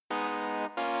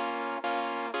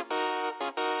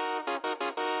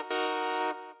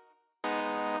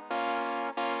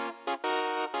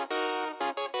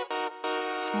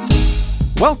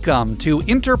Welcome to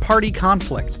Inter-Party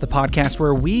Conflict, the podcast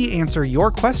where we answer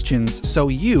your questions so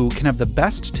you can have the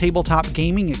best tabletop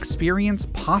gaming experience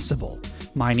possible.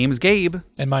 My name is Gabe.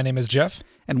 And my name is Jeff.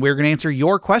 And we're going to answer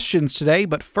your questions today,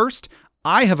 but first,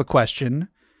 I have a question.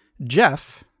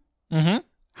 Jeff, how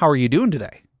are you doing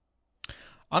today?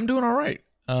 I'm doing all right.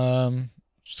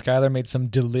 Skylar made some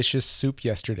delicious soup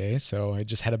yesterday, so I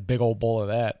just had a big old bowl of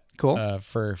that. Cool.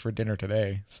 For dinner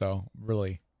today. So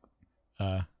really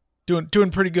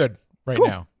doing pretty good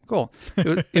now. Cool.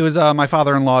 It was my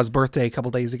father-in-law's birthday a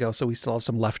couple days ago, so we still have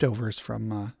some leftovers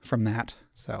from that.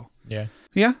 So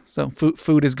yeah. So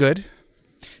food is good.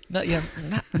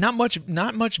 Not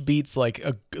much beats like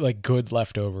good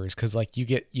leftovers, because like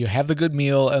you have the good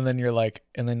meal and then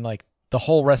the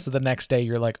whole rest of the next day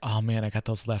you're like, oh man, I got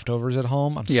those leftovers at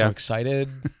home. I'm so excited.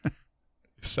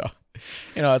 So,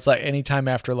 it's like anytime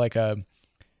after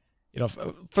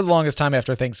for the longest time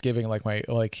after Thanksgiving,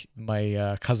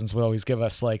 my cousins would always give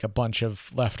us like a bunch of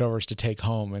leftovers to take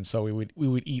home, and so we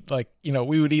would eat like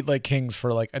kings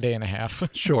for like a day and a half.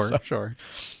 Sure.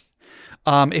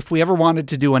 If we ever wanted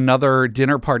to do another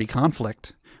dinner party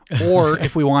conflict, or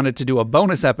if we wanted to do a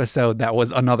bonus episode that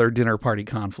was another dinner party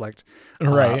conflict,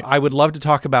 right? I would love to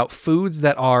talk about foods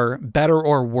that are better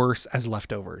or worse as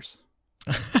leftovers.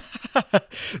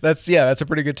 That's a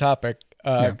pretty good topic,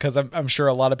 because I'm sure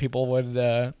a lot of people would.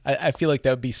 I feel like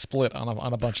that would be split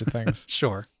on a bunch of things.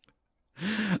 Sure.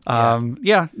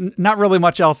 Not really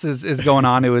much else is going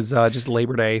on. It was just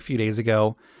Labor Day a few days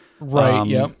ago. Right.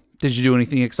 Yep. Did you do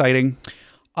anything exciting?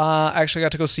 I actually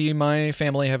got to go see my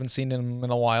family. Haven't seen them in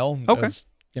a while. Okay. As,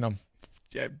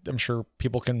 I'm sure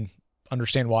people can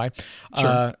understand why.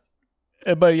 Sure.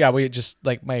 But yeah, we just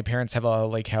my parents have a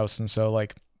lake house, and so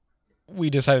we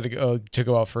decided to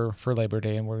go out for Labor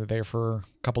Day, and we were there for a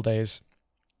couple days.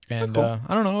 And cool.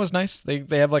 I don't know, it was nice.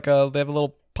 They have a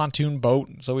little pontoon boat,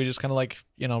 so we just kind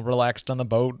of relaxed on the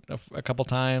boat a couple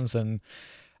times, and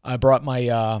I brought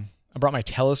my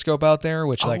telescope out there,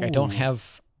 which I don't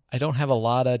have a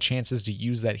lot of chances to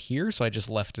use that here, so I just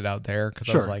left it out there because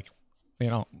I was like,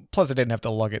 plus I didn't have to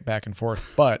lug it back and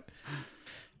forth, but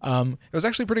it was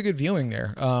actually pretty good viewing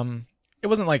there. It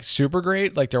wasn't super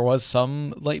great. There was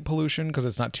some light pollution because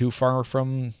it's not too far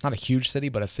from, not a huge city,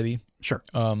 but a city. Sure.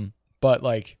 But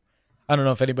I don't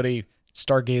know if anybody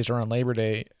stargazed around Labor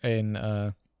Day in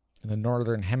the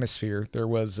northern hemisphere. There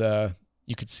was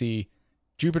you could see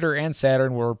Jupiter and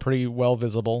Saturn were pretty well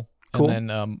visible. Cool. And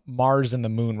then Mars and the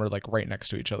moon were right next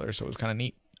to each other, so it was kind of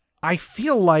neat. I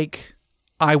feel like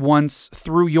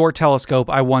through your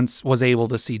telescope, I once was able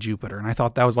to see Jupiter, and I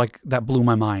thought that blew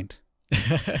my mind.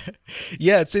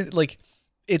 Yeah, it's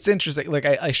interesting.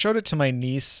 I showed it to my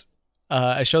niece.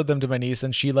 I showed them to my niece,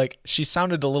 and she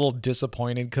sounded a little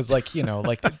disappointed because they're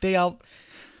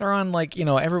on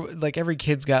every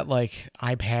kid's got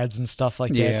iPads and stuff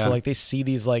like that. So they see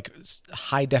these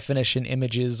high definition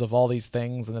images of all these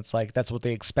things, and it's that's what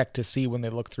they expect to see when they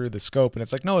look through the scope. And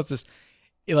it's no, it's this.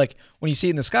 When you see it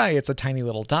in the sky, it's a tiny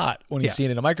little dot. When you see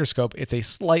it in a microscope, it's a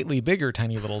slightly bigger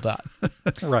tiny little dot.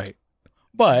 Right.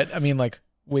 But I mean,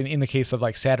 when in the case of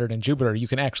Saturn and Jupiter, you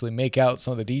can actually make out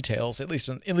some of the details. At least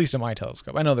in my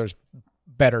telescope. I know there's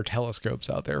better telescopes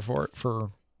out there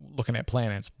for looking at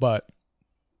planets, but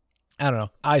I don't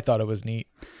know. I thought it was neat.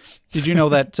 Did you know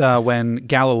that when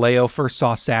Galileo first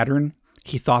saw Saturn,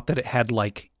 he thought that it had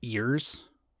ears?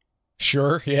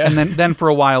 Sure, yeah. And then for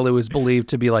a while it was believed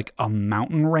to be a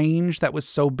mountain range that was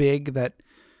so big that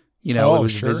it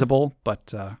was visible.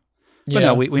 But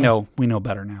no, we know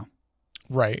better now.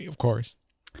 Right, of course.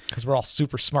 Because we're all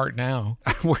super smart now.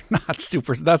 We're not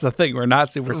super. That's the thing. We're not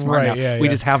super smart now. Yeah, we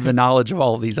just have the knowledge of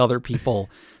all of these other people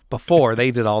before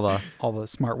they did all the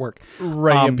smart work.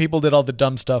 Right. And people did all the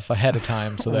dumb stuff ahead of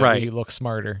time so that we look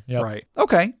smarter. Yep. Right.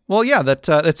 Okay. Well, yeah,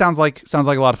 that sounds like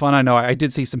a lot of fun. I know I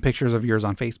did see some pictures of yours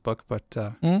on Facebook, but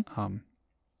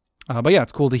yeah,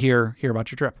 it's cool to hear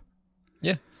about your trip.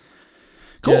 Yeah.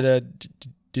 Cool.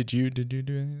 Did you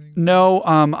do anything? No,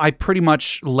 I pretty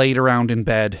much laid around in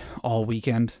bed all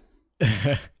weekend.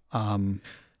 I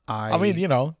mean,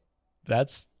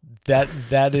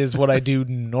 that is what I do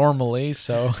normally,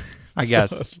 so I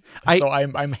guess. So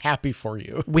I'm happy for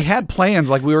you. We had plans,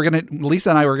 Lisa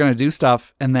and I were gonna do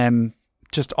stuff, and then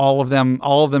just all of them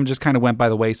just kind of went by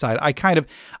the wayside. I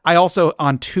also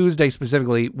on Tuesday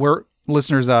specifically, we're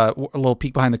listeners, a little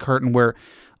peek behind the curtain, we're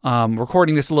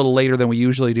recording this a little later than we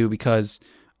usually do because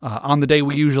on the day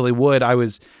we usually would, I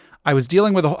was I was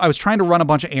trying to run a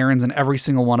bunch of errands, and every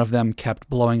single one of them kept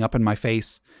blowing up in my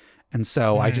face. And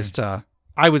so I just,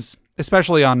 I was,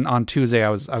 especially on Tuesday, I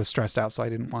was stressed out. So I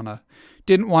didn't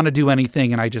want to do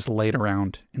anything, and I just laid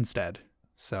around instead.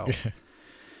 So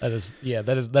that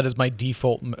is my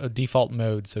default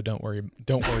mode. So don't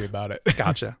worry about it.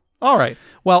 gotcha. All right.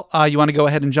 Well, you want to go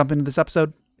ahead and jump into this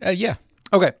episode? Yeah.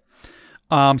 Okay.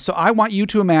 So I want you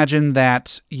to imagine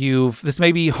that this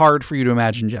may be hard for you to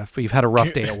imagine, Jeff, but you've had a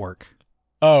rough day at work.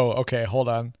 Oh, okay. Hold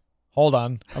on.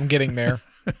 I'm getting there.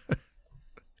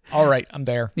 All right. I'm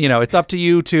there. It's up to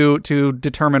you to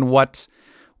determine what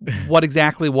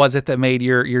exactly was it that made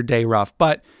your day rough.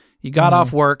 But you got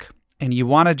off work and you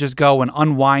want to just go and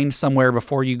unwind somewhere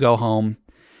before you go home.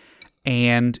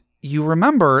 And you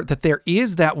remember that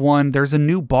there's a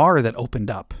new bar that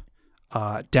opened up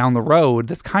down the road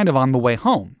that's kind of on the way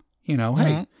home.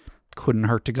 Hey, couldn't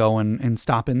hurt to go and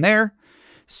stop in there.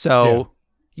 So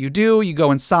you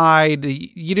go inside.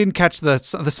 You didn't catch the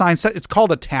sign. It's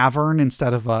called a tavern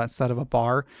instead of a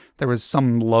bar. There was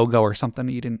some logo or something.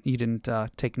 You didn't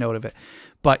take note of it.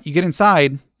 But you get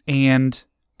inside and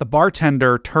the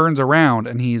bartender turns around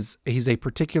and he's a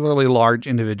particularly large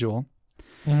individual.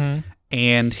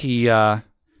 And he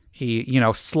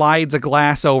slides a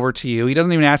glass over to you. He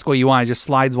doesn't even ask what you want. He just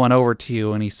slides one over to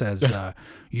you and he says,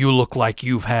 "You look like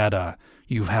you've had a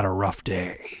rough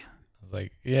day."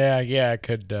 Like, I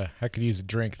could use a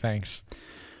drink, thanks.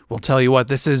 We'll tell you what,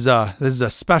 this is a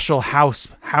special house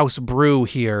brew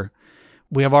here.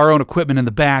 We have our own equipment in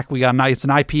the back. It's an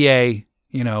IPA.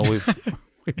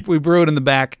 We brew it in the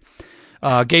back.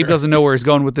 Gabe doesn't know where he's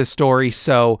going with this story,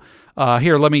 so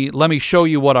here, let me show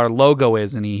you what our logo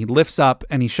is. And he lifts up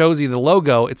and he shows you the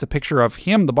logo. It's a picture of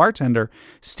him, the bartender,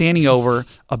 standing over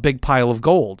a big pile of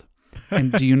gold.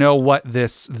 And do you know what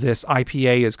this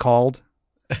IPA is called?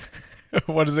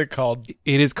 What is it called?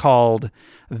 It is called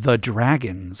the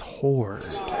Dragon's Hoard.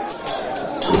 Should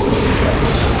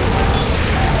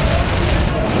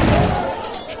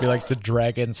be like the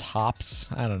Dragon's Hops.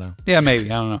 I don't know. Yeah, maybe.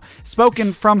 I don't know.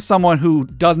 Spoken from someone who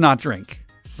does not drink.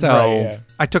 So right,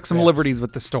 I took some liberties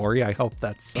with the story. I hope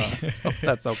that's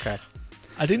okay.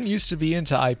 I didn't used to be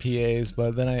into IPAs,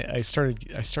 but then I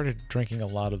started drinking a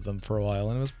lot of them for a while,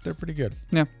 and they're pretty good.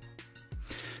 Yeah.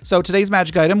 So today's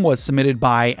magic item was submitted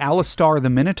by Alistar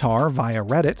the Minotaur via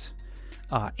Reddit,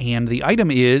 and the item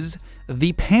is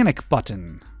the panic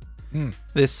button.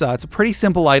 This it's a pretty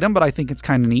simple item, but I think it's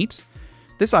kind of neat.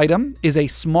 This item is a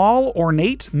small,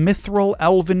 ornate mithril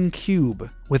elven cube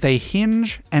with a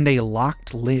hinge and a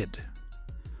locked lid.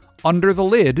 Under the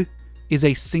lid is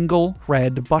a single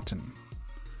red button.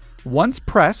 Once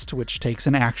pressed, which takes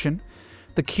an action,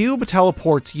 the cube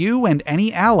teleports you and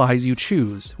any allies you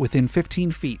choose within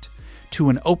 15 feet to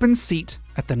an open seat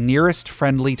at the nearest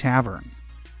friendly tavern.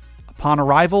 Upon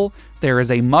arrival, there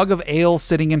is a mug of ale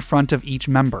sitting in front of each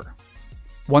member.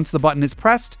 Once the button is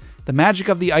pressed, the magic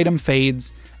of the item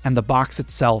fades and the box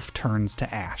itself turns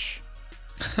to ash.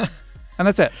 And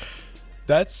that's it.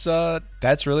 That's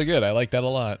really good. I like that a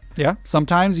lot. Yeah,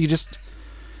 sometimes you just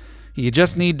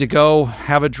need to go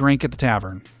have a drink at the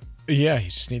tavern. Yeah, you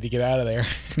just need to get out of there.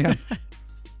 Yeah.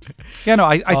 Yeah, no,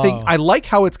 I think I like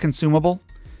how it's consumable.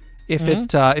 If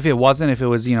it wasn't, if it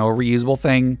was, a reusable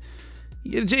thing,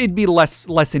 it'd be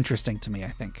less interesting to me,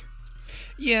 I think.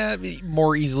 Yeah,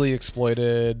 more easily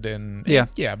exploited and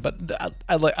but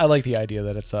I like the idea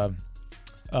that it's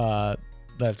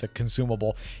a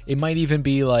consumable. It might even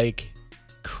be like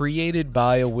created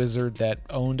by a wizard that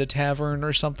owned a tavern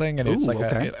or something, and it's like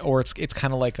it's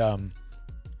kind of like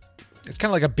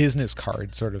a business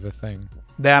card sort of a thing.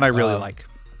 That I really like.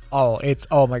 Oh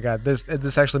my god,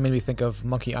 this actually made me think of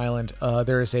Monkey Island.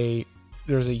 There's a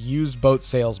used boat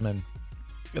salesman,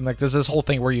 and like there's this whole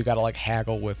thing where you gotta like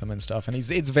haggle with him and stuff, and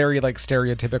it's very like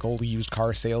stereotypical used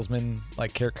car salesman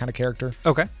like kind of character.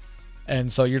 Okay.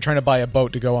 And so you're trying to buy a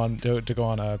boat to go on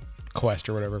a quest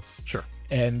or whatever. Sure.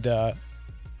 And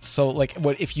so like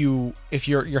what if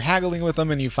you're haggling with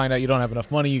him and you find out you don't have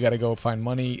enough money, you got to go find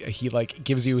money. He like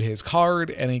gives you his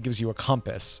card and he gives you a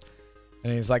compass.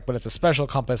 And he's like, but it's a special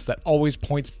compass that always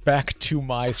points back to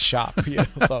my shop.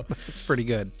 So it's pretty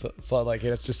good. So like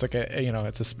it's just like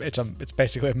it's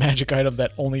basically a magic item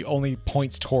that only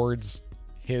points towards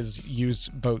his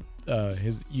used boat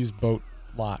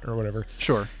lot or whatever.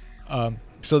 Sure.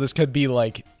 So this could be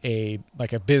like a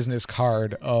business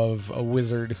card of a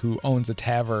wizard who owns a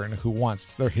tavern who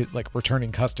wants their like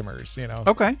returning customers,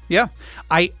 Okay. Yeah.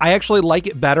 I actually like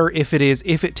it better if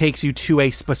it takes you to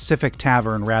a specific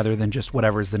tavern rather than just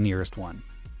whatever's the nearest one.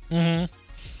 Mm-hmm.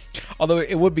 Although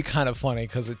it would be kind of funny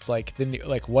because it's like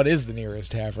what is the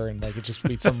nearest tavern? Like it just would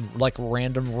be some like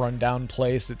random rundown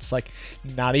place. It's like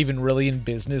not even really in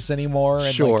business anymore.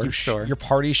 And sure. Your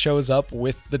party shows up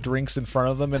with the drinks in front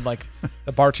of them, and like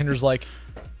the bartender's like,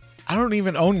 I don't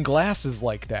even own glasses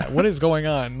like that. What is going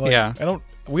on? Like, Yeah.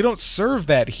 We don't serve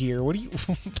that here. What do you?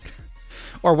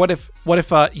 Or what if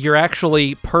you're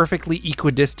actually perfectly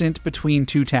equidistant between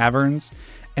two taverns,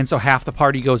 and so half the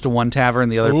party goes to one tavern,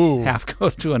 the other Ooh. half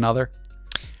goes to another?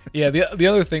 Yeah.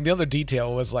 The other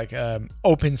detail was like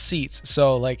open seats.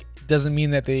 So like, doesn't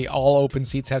mean that all open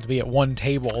seats have to be at one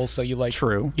table. So you like,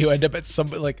 True. You end up at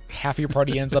like half your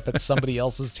party ends up at somebody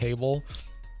else's table.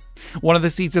 One of the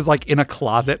seats is like in a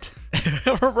closet.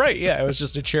 Right. Yeah. It was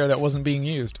just a chair that wasn't being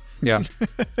used. Yeah.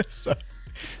 So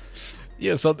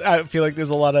I feel like there's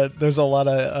a lot of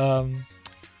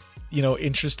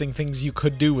interesting things you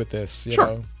could do with this. You Sure.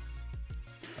 know?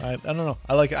 I don't know.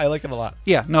 I like it a lot.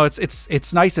 Yeah, no,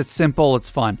 it's nice, it's simple, it's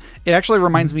fun. It actually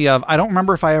reminds me of, I don't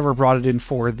remember if I ever brought it in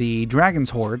for the Dragon's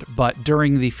Horde, but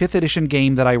during the 5th edition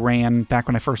game that I ran back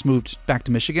when I first moved back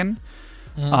to Michigan,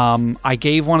 I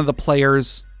gave one of the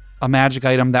players a magic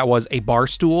item that was a bar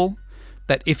stool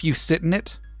that if you sit in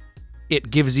it, it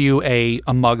gives you a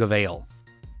mug of ale.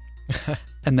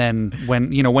 And then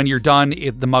when you're done,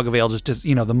 the mug of ale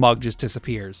the mug just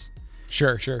disappears.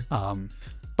 Sure.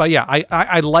 But yeah,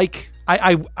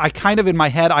 I kind of in my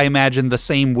head, I imagine the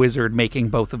same wizard making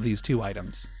both of these two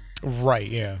items. Right.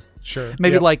 Yeah. Sure.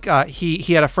 Maybe Yep. like he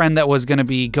had a friend that was going to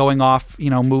be going off,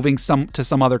 moving to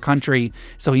some other country,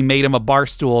 so he made him a bar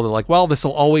stool. They're like, well, this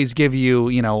will always give you,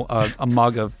 a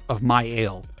mug of my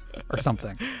ale or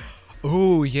something.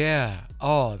 Ooh, yeah.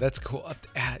 Oh, that's cool.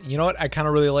 You know what? I kind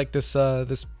of really like this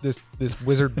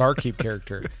wizard barkeep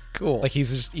character. Cool. Like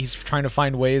he's trying to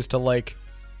find ways to like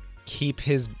keep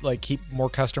more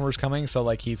customers coming. So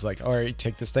like he's like, all right,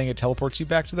 take this thing, it teleports you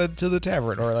back to the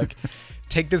tavern, or like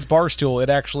take this bar stool, it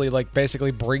actually like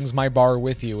basically brings my bar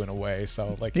with you in a way.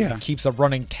 So like Yeah. it keeps a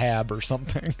running tab or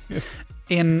something.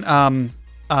 In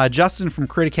Justin from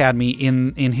Crit Academy,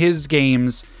 in his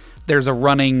games, there's a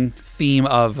running theme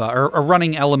of or a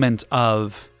running element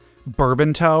of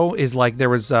bourbon toe. Is like there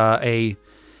was a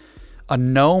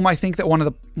gnome, I think, that one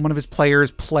of his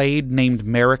players played named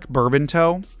Merrick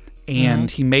Bourbontoe,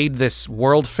 and he made this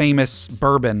world famous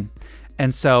bourbon.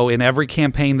 And so in every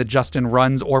campaign that Justin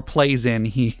runs or plays in,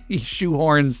 he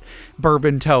shoehorns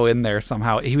Bourbontoe in there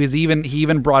somehow. He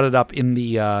even brought it up in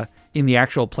the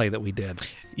actual play that we did.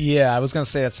 Yeah, I was gonna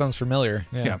say that sounds familiar.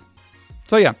 Yeah.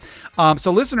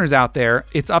 So listeners out there,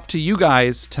 it's up to you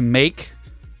guys to make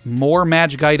more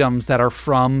magic items that are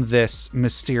from this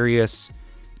mysterious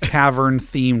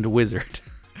tavern-themed wizard.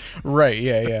 Right.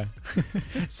 Yeah.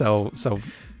 So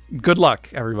good luck,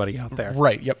 everybody out there.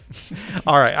 Right. Yep.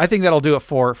 All right, I think that'll do it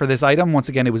for this item. Once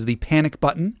again, it was the Panic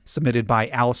Button, submitted by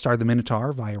Alistar the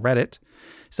Minotaur via Reddit.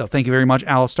 So thank you very much,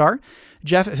 Alistar.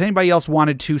 Jeff, if anybody else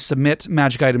wanted to submit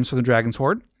magic items for the Dragon's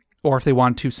Horde, or if they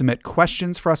want to submit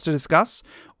questions for us to discuss,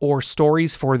 or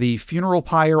stories for the Funeral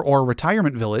Pyre or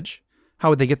Retirement Village, how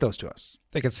would they get those to us?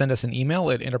 They could send us an email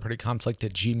at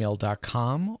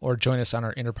interpartyconflict@gmail.com or join us on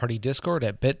our Interparty Discord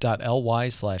at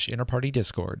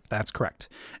bit.ly/interpartydiscord. That's correct.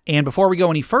 And before we go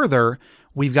any further,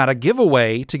 we've got a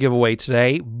giveaway to give away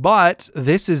today, but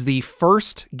this is the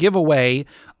first giveaway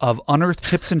of Unearthed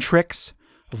Tips and Tricks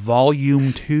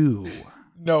Volume 2.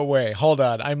 No way. Hold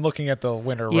on. I'm looking at the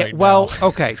winner right well, now.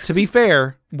 Okay. To be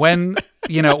fair, when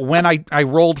I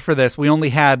rolled for this, we only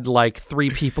had like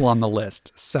 3 people on the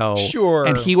list. So Sure,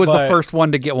 and he was the first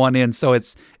one to get one in, so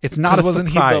it's not a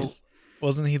surprise.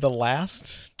 Wasn't he the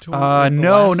last?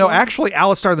 No. Actually,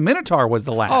 Alistar the Minotaur was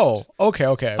the last. Oh,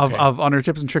 okay. Of Unearthed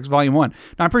Tips and Tricks Volume 1.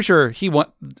 Now, I'm pretty sure he won.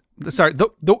 Sorry,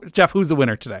 Jeff, who's the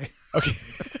winner today? Okay.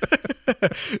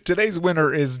 Today's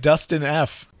winner is Dustin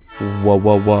F. Whoa,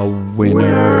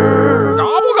 winner.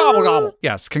 Gobble, gobble, gobble.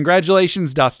 Yes,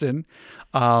 congratulations, Dustin.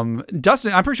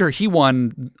 Dustin, I'm pretty sure he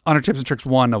won Unearthed Tips and Tricks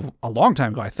 1 a long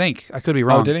time ago, I think. I could be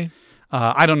wrong. Oh, did he?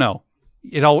 I don't know.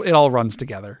 It all runs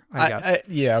together, I guess.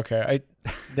 Yeah, okay.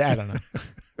 I don't know.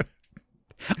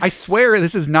 I swear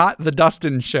this is not the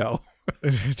Dustin show.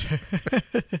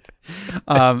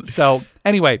 So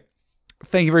anyway,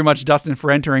 thank you very much, Dustin,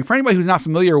 for entering. For anybody who's not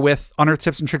familiar with Unearthed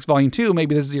Tips and Tricks Volume 2,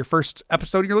 maybe this is your first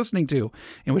episode you're listening to,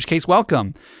 in which case,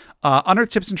 welcome.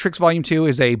 Unearthed Tips and Tricks Volume 2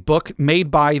 is a book made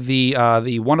by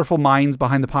the wonderful minds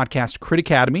behind the podcast Crit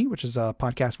Academy, which is a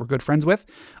podcast we're good friends with.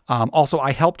 Also,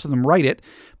 I helped them write it,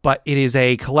 but it is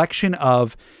a collection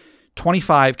of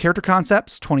 25 character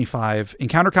concepts, 25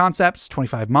 encounter concepts,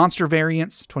 25 monster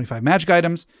variants, 25 magic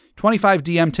items, 25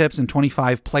 DM tips, and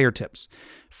 25 player tips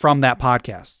from that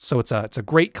podcast. So it's a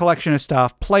great collection of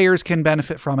stuff. Players can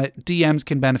benefit from it. DMs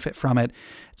can benefit from it.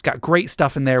 It's got great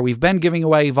stuff in there. We've been giving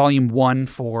away Volume 1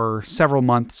 for several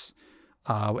months.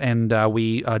 And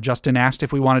Justin asked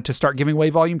if we wanted to start giving away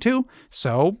Volume 2.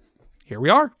 So here we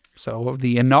are. So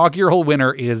the inaugural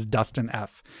winner is Dustin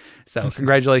F. So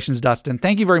congratulations, Dustin.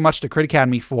 Thank you very much to Crit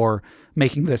Academy for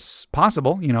making this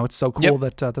possible. It's so cool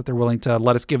that they're willing to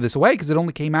let us give this away because it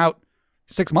only came out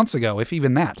 6 months ago, if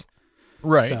even that.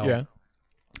 Right.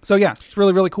 So yeah, it's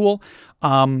really, really cool.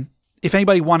 If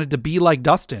anybody wanted to be like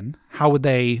Dustin, how would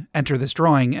they enter this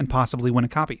drawing and possibly win a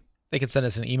copy? They can send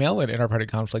us an email at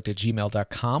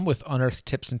interpartyconflict@gmail.com with Unearthed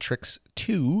Tips and Tricks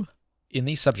 2 in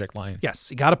the subject line. Yes,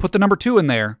 you got to put the number 2 in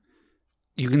there.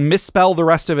 You can misspell the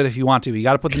rest of it if you want to. You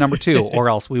got to put the number 2 or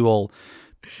else it'll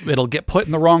get put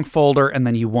in the wrong folder and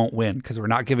then you won't win because we're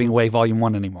not giving away volume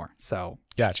 1 anymore. So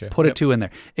gotcha. Put a 2 in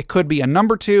there. It could be a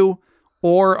number 2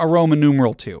 or a Roman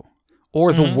numeral 2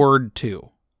 or the word 2. Okay.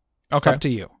 It's up to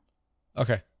you.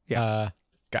 Okay. Yeah.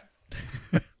 Got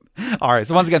All right.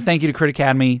 So once again, thank you to Crit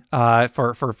Academy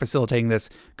for facilitating this.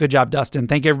 Good job, Dustin.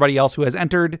 Thank you everybody else who has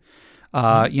entered.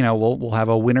 We'll have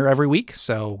a winner every week.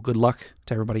 So good luck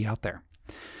to everybody out there.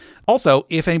 Also,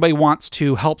 if anybody wants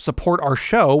to help support our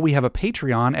show, we have a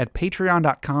Patreon at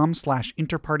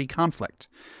patreon.com/interpartyconflict.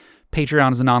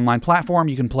 Patreon is an online platform.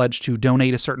 You can pledge to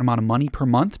donate a certain amount of money per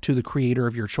month to the creator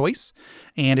of your choice.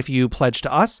 And if you pledge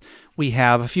to us, we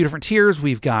have a few different tiers.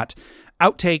 We've got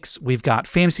outtakes. We've got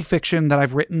fantasy fiction that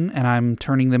I've written, and I'm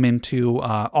turning them into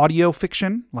audio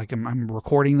fiction. Like I'm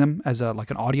recording them as an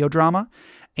audio drama.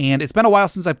 And it's been a while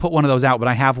since I put one of those out, but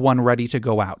I have one ready to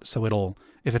go out. So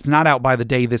if it's not out by the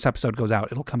day this episode goes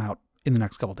out, it'll come out in the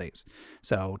next couple days.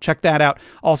 So check that out.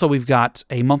 Also, we've got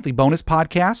a monthly bonus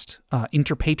podcast,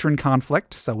 Interpatron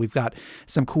Conflict. So we've got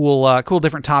some cool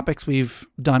different topics we've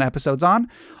done episodes on.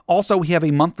 Also, we have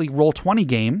a monthly Roll20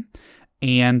 game,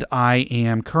 and I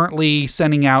am currently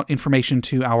sending out information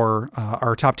to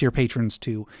our top tier patrons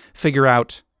to figure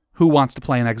out who wants to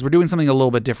play in that, because we're doing something a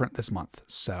little bit different this month.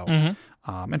 So, in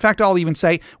fact, I'll even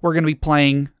say we're going to be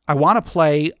playing. I want to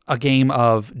play a game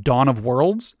of Dawn of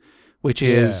Worlds, which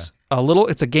is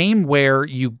it's a game where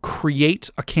you create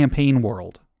a campaign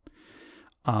world.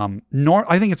 I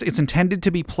think it's intended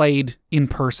to be played in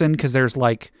person because there's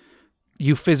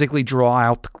you physically draw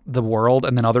out the world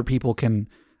and then other people can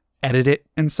edit it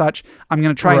and such. I'm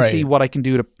going to try and see what I can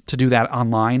do to do that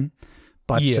online.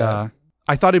 But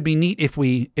I thought it'd be neat if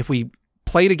we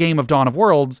played a game of Dawn of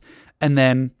Worlds and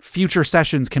then future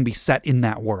sessions can be set in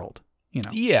that world.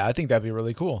 Yeah, I think that'd be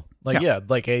really cool.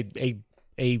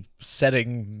 A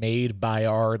setting made by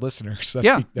our listeners. I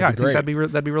think that'd be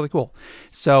really cool.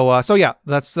 So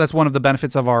that's one of the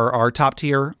benefits of our top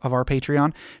tier of our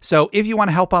Patreon. So if you want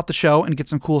to help out the show and get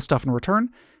some cool stuff in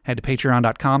return, head to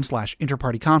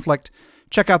patreon.com/interpartyconflict.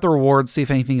 Check out the rewards, see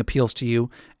if anything appeals to you.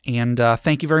 And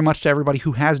thank you very much to everybody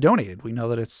who has donated. We know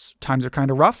that times are kind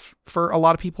of rough for a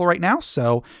lot of people right now.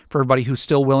 So for everybody who's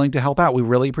still willing to help out, we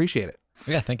really appreciate it.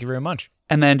 Yeah, thank you very much.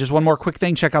 And then just one more quick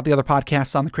thing. Check out the other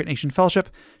podcasts on the Crit Nation Fellowship.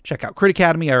 Check out Crit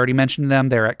Academy. I already mentioned them.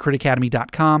 They're at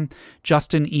critacademy.com.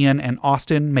 Justin, Ian, and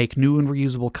Austin make new and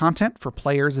reusable content for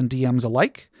players and DMs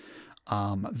alike.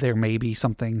 There may be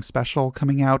something special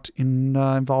coming out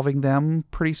involving them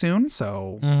pretty soon.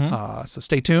 So so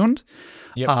stay tuned.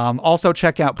 Yep. Also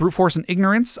check out Brute Force and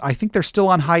Ignorance. I think they're still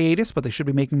on hiatus, but they should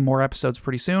be making more episodes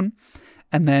pretty soon.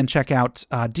 And then check out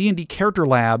D&D Character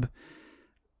Lab.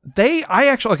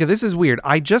 This is weird.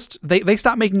 They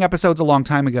stopped making episodes a long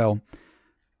time ago.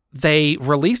 They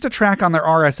released a track on their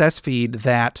RSS feed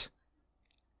that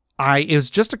it was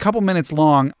just a couple minutes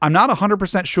long. I'm not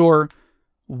 100% sure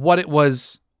what it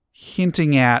was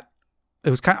hinting at. It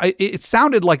was it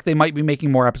sounded like they might be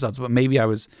making more episodes, but maybe I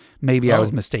was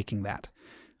mistaking that.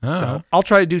 So I'll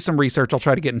try to do some research. I'll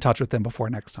try to get in touch with them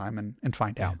before next time and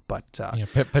find out. But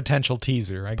potential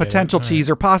teaser.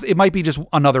 Teaser. It might be just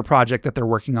another project that they're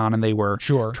working on, and they were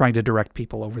sure trying to direct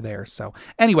people over there. So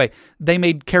anyway, they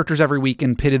made characters every week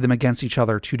and pitted them against each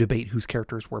other to debate whose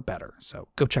characters were better. So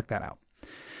go check that out.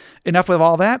 Enough with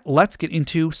all that. Let's get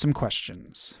into some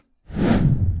questions.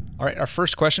 All right, our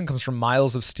first question comes from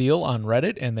Miles of Steel on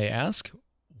Reddit, and they ask,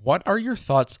 "What are your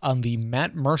thoughts on the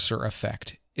Matt Mercer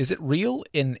effect? Is it real?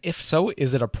 And if so,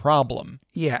 is it a problem?"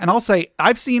 Yeah, and I'll say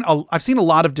I've seen a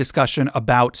lot of discussion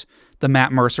about the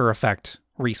Matt Mercer effect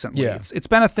recently. Yeah. It's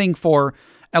been a thing for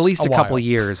at least a couple of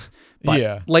years.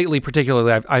 But lately,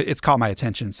 particularly, it's caught my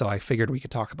attention, so I figured we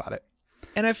could talk about it.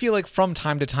 And I feel like from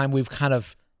time to time we've kind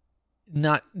of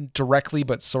not directly,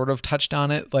 but sort of touched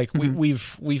on it. Like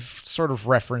we've sort of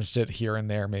referenced it here and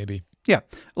there, maybe. Yeah.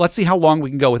 Let's see how long we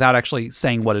can go without actually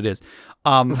saying what it is.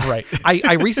 Right.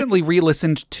 I recently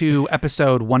re-listened to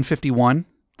episode 151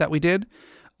 that we did,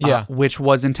 which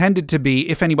was intended to be,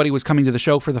 if anybody was coming to the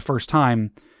show for the first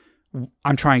time,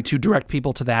 I'm trying to direct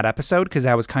people to that episode because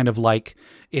that was kind of like,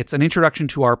 it's an introduction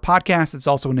to our podcast. It's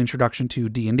also an introduction to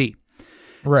D&D.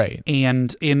 Right.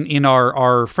 And in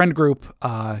our friend group,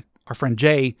 our friend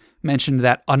Jay mentioned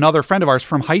that another friend of ours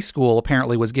from high school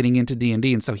apparently was getting into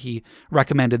D&D, and so he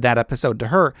recommended that episode to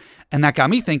her. And that got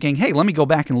me thinking, hey, let me go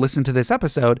back and listen to this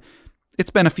episode.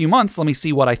 It's been a few months. Let me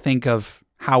see what I think of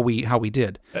how we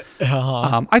did.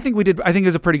 I think it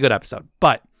was a pretty good episode.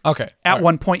 But at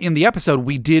one point in the episode,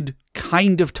 we did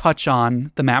kind of touch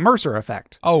on the Matt Mercer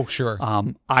effect. Oh, sure.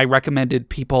 I recommended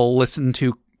people listen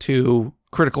to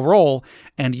Critical Role,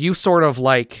 and you sort of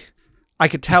like, I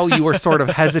could tell you were sort of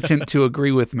hesitant to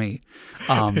agree with me.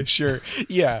 Sure.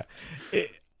 Yeah.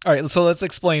 All right. So let's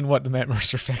explain what the Matt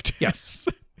Mercer effect is. Yes.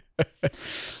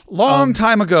 Long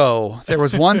time ago, there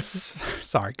was once.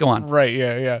 Sorry, go on. Right.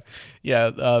 Yeah.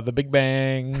 The Big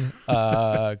Bang,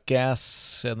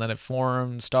 gas, and then it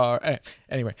formed star.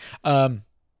 Anyway.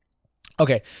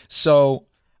 Okay. So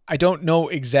I don't know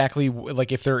exactly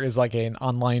like if there is like an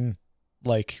online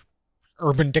like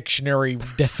Urban Dictionary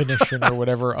definition or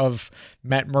whatever of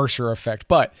Matt Mercer effect,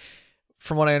 but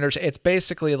from what I understand, it's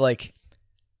basically like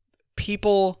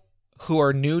people who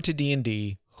are new to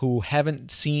D&D who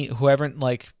haven't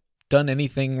like done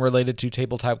anything related to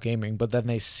tabletop gaming, but then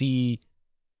they see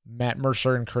Matt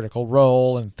Mercer in Critical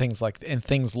Role and things like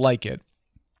it,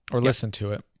 or listen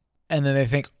to it, and then they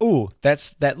think, "Ooh,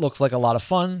 that looks like a lot of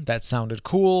fun. That sounded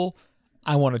cool.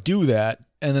 I want to do that."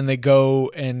 And then they go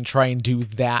and try and do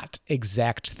that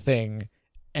exact thing,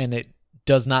 and it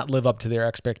does not live up to their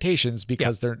expectations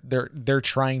because they're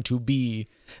trying to be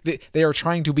they are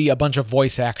trying to be a bunch of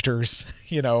voice actors,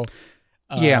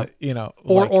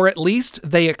 or at least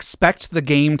they expect the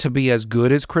game to be as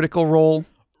good as Critical Role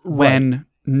when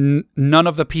none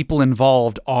of the people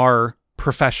involved are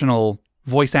professional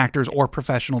voice actors or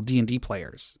professional D&D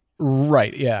players.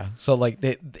 Right. Yeah. So like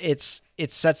it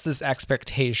sets this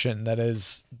expectation that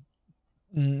is,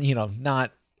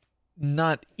 not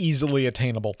easily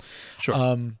attainable.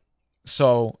 Sure.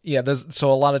 So yeah,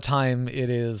 so a lot of time it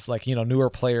is like,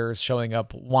 newer players showing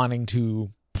up wanting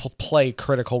to play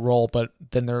Critical Role, but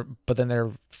then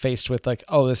they're faced with like,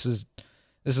 oh, this is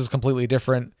completely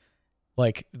different.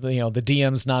 Like, the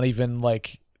DM's not even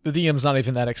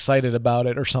that excited about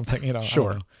it or something,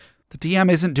 Sure. The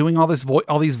DM isn't doing all these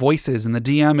voices, and the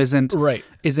DM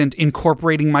isn't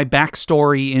incorporating my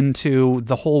backstory into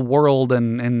the whole world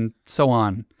and so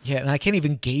on. Yeah, and I can't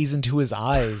even gaze into his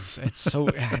eyes. It's so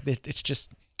it's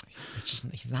just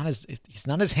he's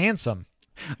not as handsome.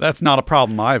 That's not a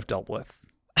problem I've dealt with.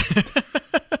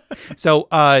 So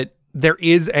there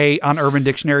is on Urban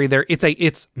Dictionary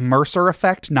it's Mercer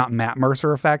effect, not Matt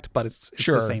Mercer effect, but it's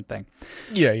sure the same thing.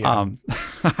 Yeah.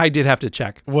 I did have to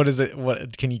check. What is it?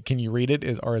 What can you read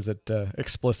it? Or is it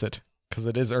explicit? Because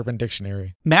it is Urban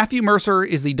Dictionary. Matthew Mercer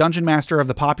is the dungeon master of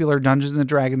the popular Dungeons &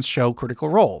 Dragons show Critical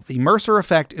Role. The Mercer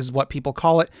effect is what people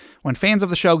call it when fans of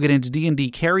the show get into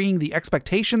D&D carrying the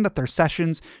expectation that their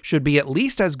sessions should be at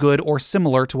least as good or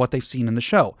similar to what they've seen in the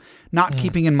show, not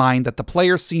keeping in mind that the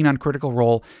players seen on Critical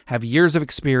Role have years of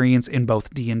experience in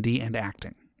both D&D and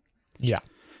acting. Yeah.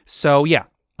 So, yeah.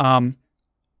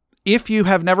 If you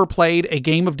have never played a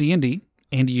game of D&D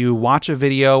and you watch a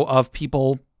video of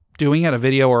people doing it, a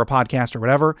video or a podcast or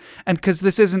whatever, and because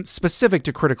this isn't specific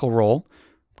to Critical Role,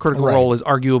 Role is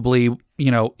arguably,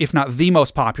 if not the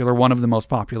most popular, one of the most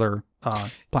popular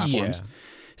platforms. Yeah.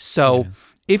 So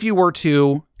if you were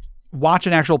to watch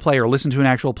an actual play or listen to an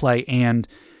actual play and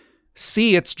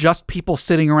see it's just people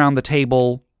sitting around the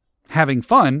table having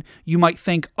fun, you might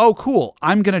think, oh, cool,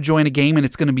 I'm going to join a game and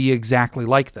it's going to be exactly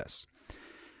like this.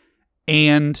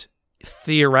 And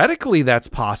theoretically that's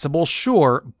possible,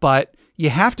 sure, but you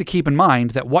have to keep in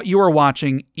mind that what you are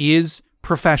watching is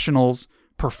professionals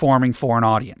performing for an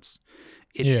audience.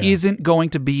 It isn't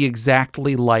going to be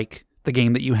exactly like the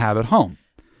game that you have at home.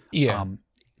 Yeah.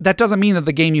 That doesn't mean that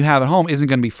the game you have at home isn't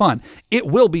going to be fun. It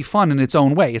will be fun in its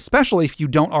own way, especially if you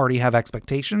don't already have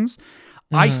expectations.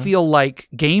 I feel like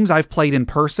games I've played in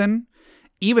person,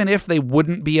 even if they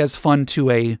wouldn't be as fun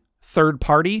to a third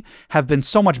party, have been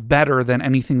so much better than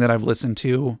anything that I've listened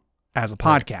to as a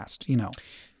podcast,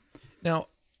 Now,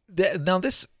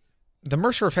 the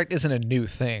Mercer effect isn't a new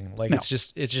thing. Like,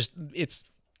 it's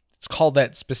called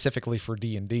that specifically for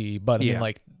D&D. But I mean,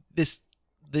 like this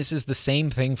is the same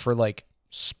thing for like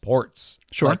sports.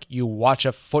 Sure. Like you watch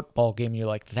a football game, you're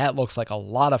like, that looks like a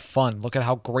lot of fun. Look at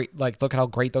how great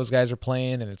those guys are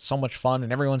playing, and it's so much fun,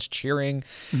 and everyone's cheering.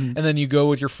 Mm-hmm. And then you go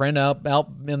with your friend out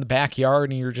in the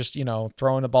backyard, and you're just,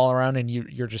 throwing the ball around, and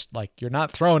you're just like, you're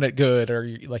not throwing it good, or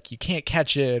you can't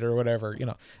catch it or whatever,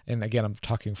 And again, I'm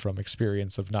talking from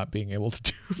experience of not being able to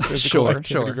do physical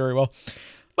activity very well.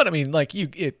 But I mean, like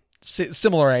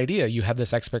similar idea. You have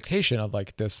this expectation of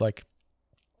like this, like,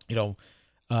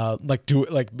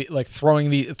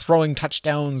 throwing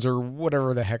touchdowns or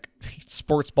whatever the heck,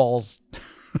 sports balls,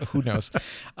 who knows?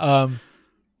 But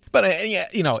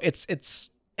it's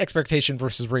expectation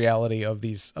versus reality of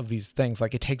these things.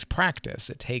 Like it takes practice.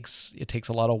 It takes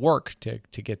a lot of work to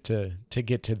get to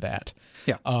that.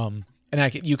 Yeah. And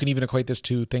you can even equate this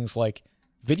to things like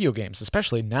video games,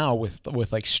 especially now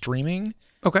with like streaming.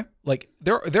 Okay. Like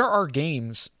there are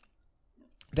games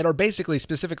that are basically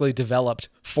specifically developed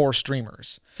for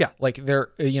streamers. Yeah. Like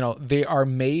they are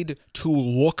made to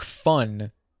look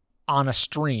fun on a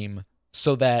stream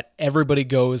so that everybody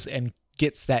goes and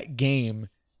gets that game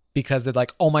because they're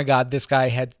like, oh my God, this guy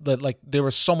had, like, there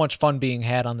was so much fun being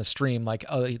had on the stream. Like,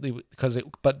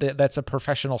 that's a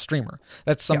professional streamer.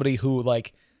 That's somebody who,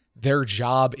 like, their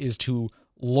job is to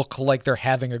look like they're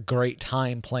having a great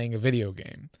time playing a video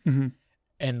game. Mm-hmm.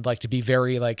 And like to be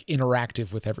very like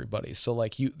interactive with everybody. So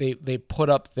like they put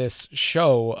up this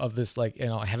show of this, like,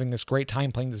 having this great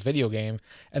time playing this video game,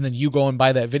 and then you go and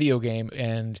buy that video game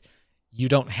and you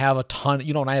don't have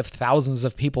thousands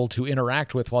of people to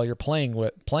interact with while you're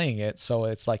playing it. So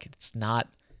it's like, it's not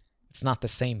the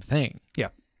same thing. Yeah.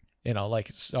 There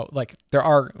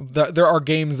are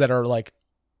games that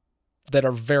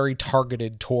are very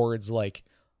targeted towards like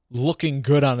looking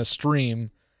good on a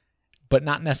stream, but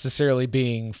not necessarily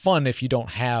being fun if you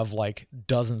don't have like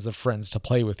dozens of friends to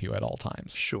play with you at all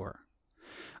times. Sure.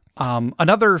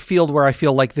 Another field where I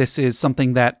feel like this is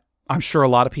something that I'm sure a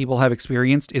lot of people have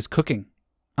experienced is cooking.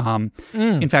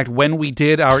 In fact, when we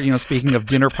did our, speaking of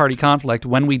dinner party conflict,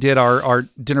 when we did our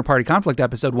dinner party conflict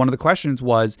episode, one of the questions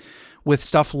was with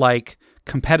stuff like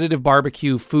competitive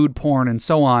barbecue, food porn, and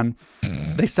so on,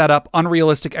 they set up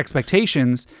unrealistic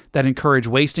expectations that encourage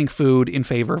wasting food in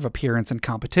favor of appearance and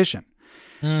competition.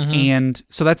 Mm-hmm. And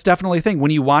so that's definitely a thing.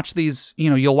 When you watch these,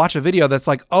 you'll watch a video that's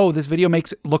like, oh, this video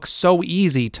makes it look so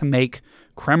easy to make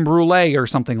creme brulee or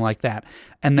something like that.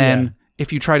 And then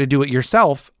if you try to do it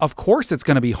yourself, of course it's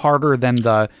going to be harder than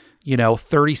the,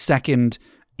 30-second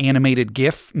animated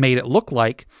GIF made it look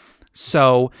like.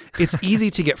 So it's easy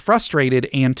to get frustrated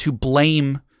and to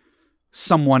blame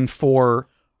someone for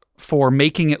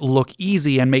making it look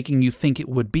easy and making you think it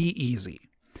would be easy.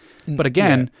 But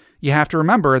again, you have to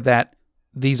remember that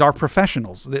these are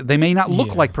professionals. They may not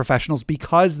look like professionals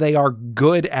because they are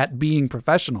good at being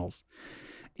professionals.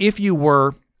 If you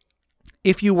were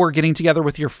getting together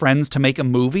with your friends to make a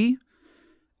movie,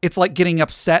 it's like getting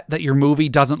upset that your movie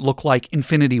doesn't look like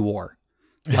Infinity War.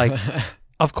 Like,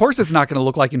 of course it's not going to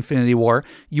look like Infinity War.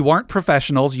 You aren't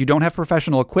professionals. You don't have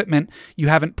professional equipment. You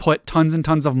haven't put tons and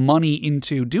tons of money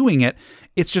into doing it.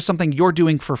 It's just something you're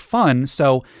doing for fun.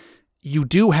 So you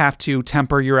do have to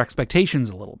temper your expectations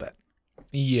a little bit.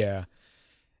 Yeah.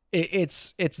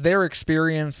 It's their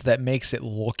experience that makes it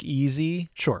look easy.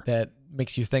 Sure. That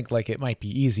makes you think like it might be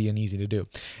easy and easy to do.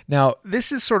 Now,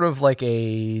 this is sort of like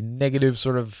a negative,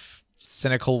 sort of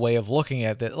cynical way of looking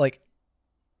at it. Like,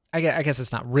 I guess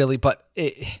it's not really, but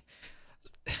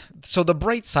so the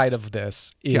bright side of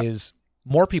this is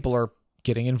more people are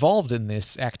getting involved in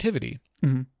this activity.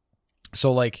 Mm-hmm.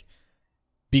 So like,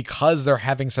 because they're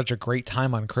having such a great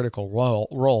time on Critical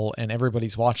Role and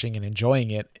everybody's watching and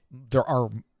enjoying it, there are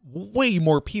way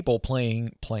more people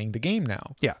playing the game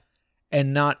now. Yeah.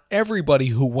 And not everybody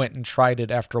who went and tried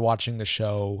it after watching the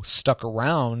show stuck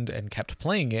around and kept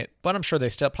playing it, but I'm sure they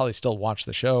probably still watch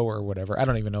the show or whatever. I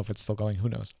don't even know if it's still going. Who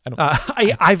knows? I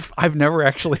don't. I've never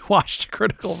actually watched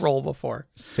Critical Role before.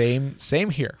 Same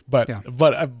here, but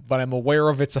I'm aware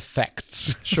of its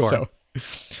effects. Sure.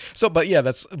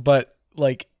 But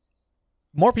like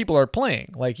more people are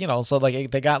playing, like, so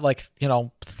like they got like,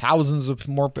 thousands of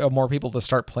more people to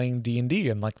start playing D&D,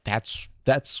 and like that's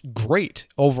great.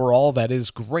 Overall, that is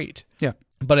great. Yeah.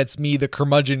 But it's me, the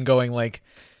curmudgeon, going like,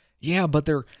 yeah, but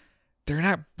they're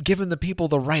not giving the people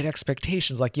the right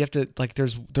expectations. Like, you have to, like,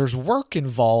 there's work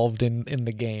involved in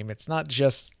the game. It's not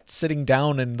just sitting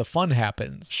down and the fun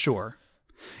happens. Sure.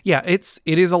 Yeah, it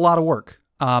is a lot of work.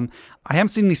 I haven't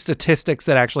seen any statistics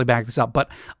that actually back this up, but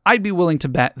I'd be willing to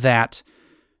bet that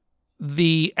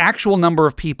the actual number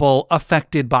of people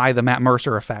affected by the Matt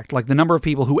Mercer effect, like the number of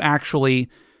people who actually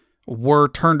were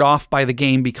turned off by the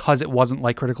game because it wasn't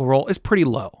like Critical Role, is pretty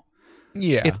low.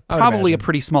 Yeah, it's I would probably a imagine.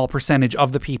 pretty small percentage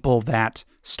of the people that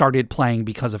started playing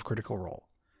because of Critical Role.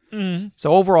 Mhm.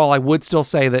 So overall, I would still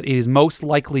say that it is most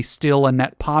likely still a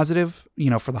net positive,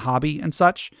 for the hobby and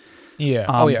such.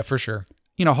 Yeah. Yeah, for sure.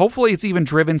 Hopefully it's even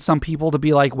driven some people to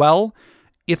be like, well,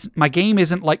 my game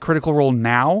isn't like Critical Role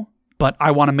now, but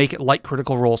I want to make it like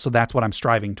Critical Role, so that's what I'm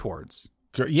striving towards.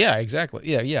 Yeah, exactly.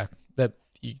 Yeah. That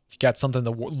you got something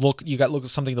to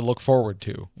something to look forward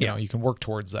to. You know, you can work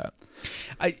towards that.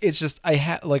 I've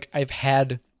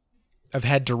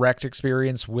had direct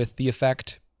experience with the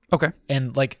effect. Okay.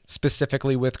 And like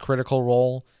specifically with Critical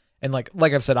Role, and like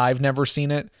I've said, I've never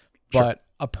seen it, but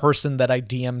a person that I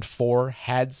DM'd for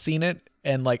had seen it,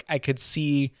 and like I could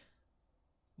see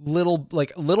little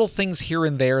things here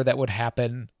and there that would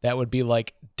happen that would be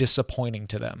like disappointing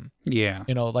to them. Yeah.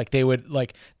 Like they would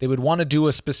want to do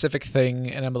a specific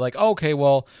thing, and I'm like, oh, okay,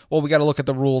 well, we got to look at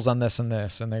the rules on this and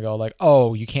this, and they go like,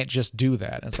 oh, you can't just do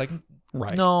that. And it's like,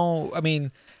 Right. no, I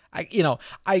mean, I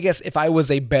guess if I was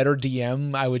a better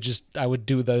DM, I would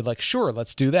do the like, sure,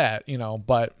 let's do that,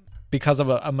 but because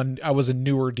I was a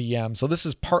newer DM, so this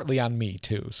is partly on me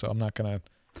too. So I'm not gonna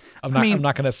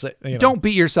say, Don't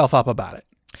beat yourself up about it.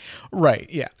 Right.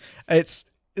 Yeah. It's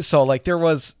so like there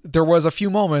was a few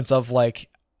moments of like,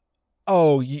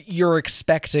 oh, you're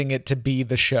expecting it to be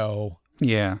the show.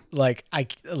 Yeah.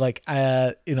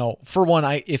 For one,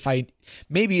 if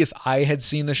I had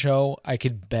seen the show, I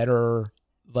could better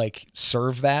like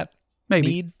serve that Maybe.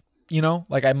 need,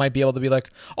 like I might be able to be like,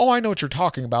 oh, I know what you're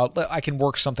talking about. I can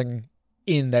work something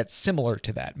in that's similar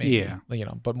to that, maybe,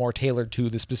 but more tailored to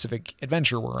the specific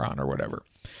adventure we're on or whatever.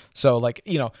 So like,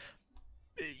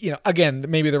 again,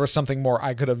 maybe there was something more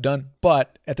I could have done,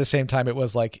 but at the same time, it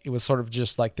was sort of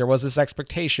just like there was this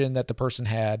expectation that the person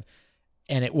had,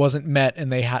 and it wasn't met,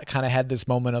 and they kind of had this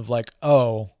moment of like,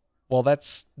 oh, well,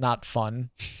 that's not fun.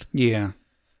 Yeah.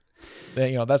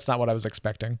 That's not what I was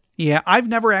expecting. Yeah, I've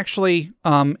never actually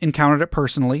encountered it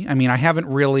personally. I mean, I haven't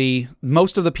really.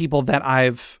 Most of the people that I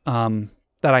have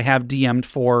DM'd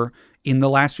for in the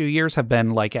last few years have been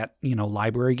like at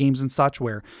library games and such,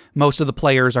 where most of the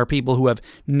players are people who have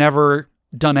never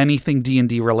done anything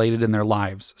D&D related in their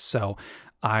lives. So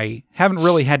I haven't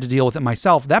really had to deal with it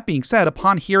myself. That being said,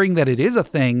 upon hearing that it is a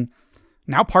thing,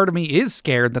 now part of me is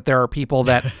scared that there are people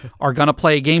that are going to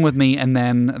play a game with me, and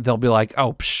then they'll be like,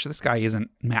 oh, this guy isn't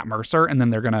Matt Mercer. And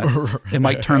then it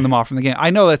might turn them off from the game.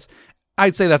 I know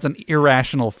I'd say that's an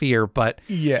irrational fear, but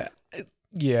yeah.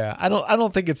 I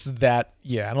don't think it's that.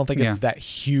 Yeah. I don't think it's that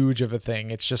huge of a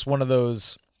thing. It's just one of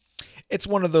those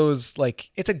like,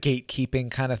 it's a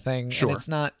gatekeeping kind of thing. Sure. And it's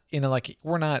not, like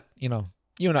we're not,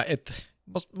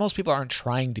 most people aren't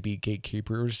trying to be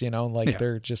gatekeepers,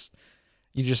 they're just,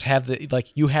 you just have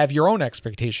you have your own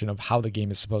expectation of how the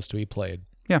game is supposed to be played.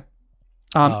 Yeah.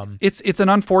 It's an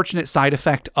unfortunate side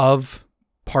effect of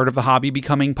part of the hobby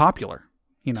becoming popular,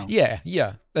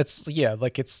 Yeah. That's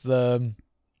like it's the,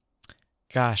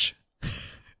 gosh,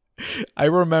 I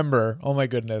remember, oh my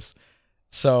goodness.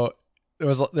 So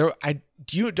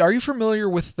are you familiar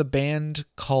with the band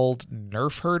called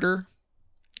Nerf Herder?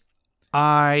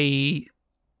 I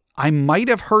might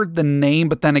have heard the name,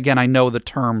 but then again, I know the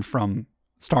term from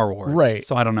Star Wars. Right.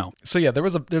 So I don't know. So yeah,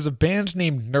 there's a band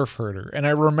named Nerf Herder, and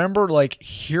I remember like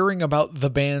hearing about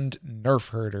the band Nerf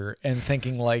Herder and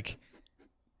thinking like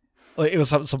it was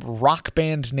some rock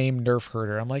band named Nerf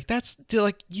Herder. I'm like,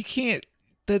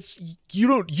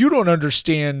 you don't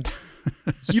understand.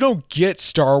 You don't get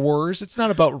Star Wars. It's not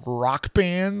about rock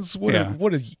bands. What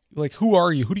is like, who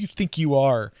are you? Who do you think you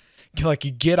are? Like,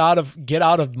 you get out of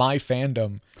my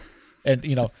fandom. And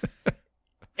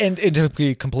and to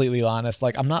be completely honest,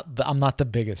 like I'm not the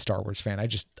biggest Star Wars fan. I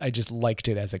just liked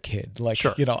it as a kid. Like,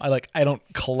 sure. I don't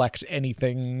collect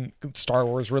anything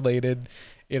StarArs related,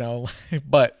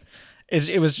 but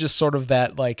it was just sort of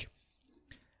that like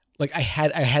I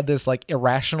had this like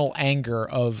irrational anger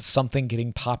of something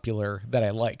getting popular that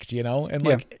I liked, and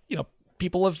like,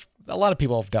 a lot of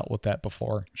people have dealt with that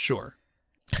before. Sure.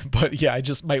 But yeah, I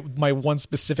just my one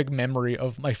specific memory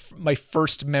of my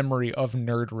first memory of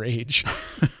nerd rage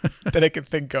that I could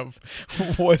think of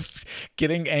was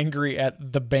getting angry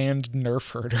at the band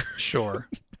Nerf Herder. Sure.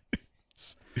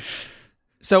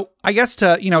 So I guess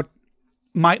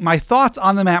my thoughts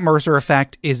on the Matt Mercer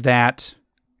effect is that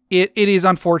it is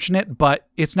unfortunate, but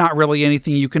it's not really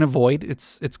anything you can avoid.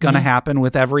 It's going to happen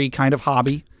with every kind of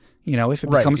hobby. If it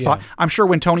becomes I'm sure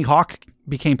when Tony Hawk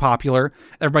became popular,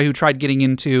 everybody who tried getting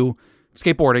into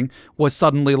skateboarding was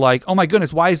suddenly like, oh my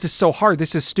goodness, why is this so hard?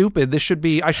 This is stupid. I should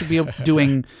be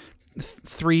doing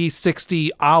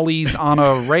 360 ollies on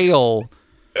a rail.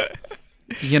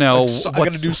 you know, I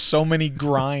got to do so many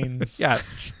grinds.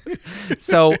 Yes.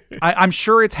 So I'm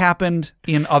sure it's happened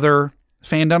in other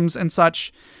fandoms and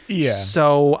such. Yeah.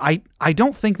 So I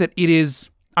don't think that it is.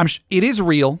 It is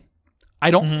real. I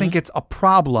don't think it's a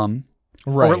problem,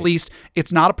 Right. or at least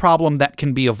it's not a problem that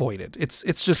can be avoided. It's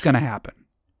just going to happen.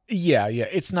 Yeah.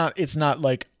 It's not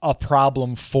like a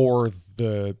problem for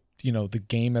the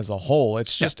game as a whole.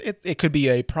 It's just it could be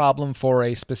a problem for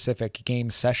a specific game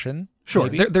session. Sure.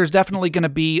 There's definitely going to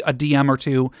be a DM or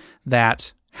two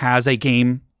that has a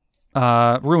game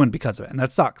ruined because of it, and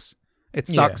that sucks. It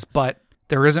sucks, but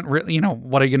there isn't really,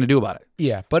 what are you going to do about it?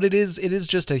 Yeah, but it is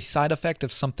just a side effect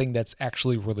of something that's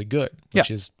actually really good,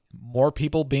 which is more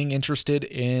people being interested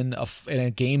in a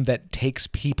game that takes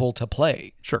people to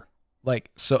play. Sure.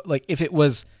 Like if it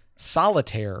was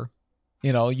solitaire,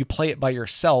 you play it by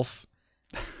yourself,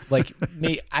 like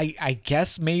I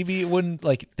guess maybe it wouldn't,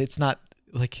 like, it's not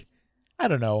like, I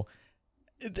don't know.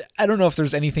 I don't know if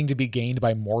there's anything to be gained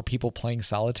by more people playing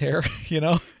solitaire,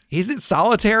 Is it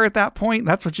solitaire at that point?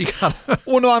 That's what you got.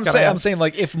 Well, no, I'm saying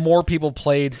like if more people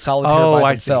played solitaire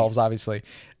by themselves, obviously.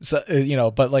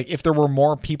 So, but like if there were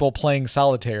more people playing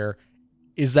solitaire,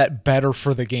 is that better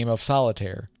for the game of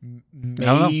solitaire?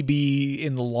 Maybe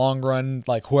in the long run,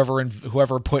 like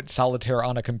whoever put solitaire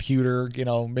on a computer,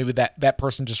 maybe that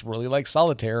person just really likes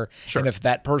solitaire. Sure. And if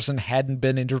that person hadn't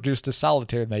been introduced to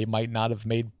solitaire, they might not have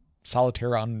made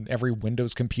solitaire on every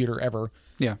Windows computer ever.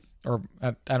 Yeah. Or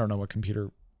I don't know what computer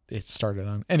it started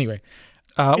on. Anyway.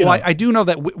 I do know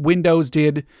that Windows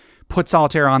did put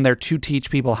solitaire on there to teach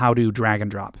people how to drag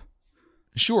and drop.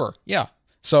 Sure. Yeah.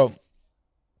 So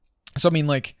I mean,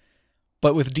 like,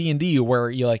 but with D&D where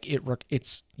you like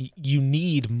you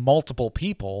need multiple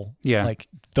people. Yeah. Like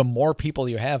the more people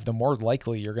you have, the more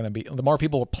likely you're going to be, the more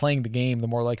people playing the game, the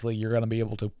more likely you're going to be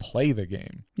able to play the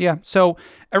game. Yeah. So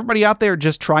everybody out there,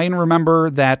 just try and remember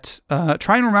that,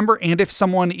 and if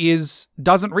someone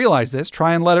doesn't realize this,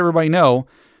 try and let everybody know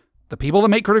the people that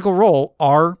make Critical Role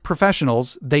are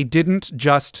professionals. They didn't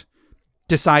just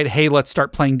decide, hey, let's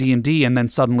start playing D&D and then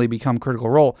suddenly become Critical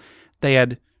Role.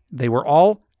 They were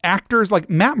all actors. Like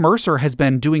Matt Mercer has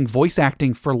been doing voice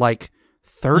acting for like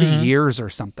 30 years or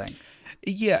something.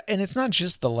 Yeah. And it's not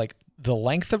just the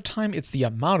length of time, it's the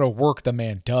amount of work the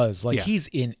man does. Like he's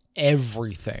in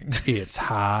everything. It's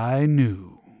high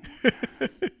noon.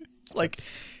 It's like,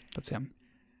 that's him.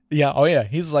 Yeah. Oh yeah.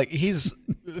 He's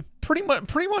pretty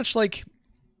much like,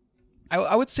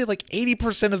 I would say like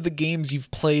 80% of the games you've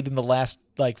played in the last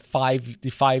like 5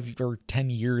 or 10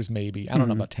 years, maybe. I don't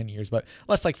know about 10 years, but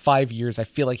less like 5 years. I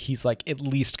feel like he's like at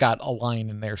least got a line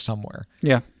in there somewhere.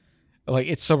 Yeah. Like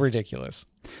it's so ridiculous.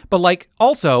 But like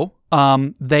also,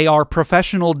 they are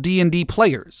professional D&D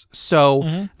players.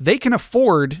 So they can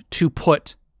afford to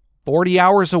put 40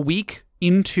 hours a week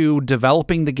into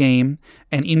developing the game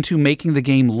and into making the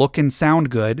game look and sound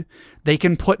good. They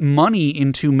can put money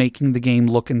into making the game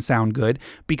look and sound good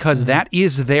because that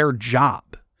is their job.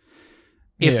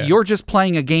 If you're just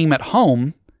playing a game at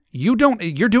home, you're doing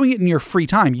it in your free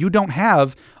time. You don't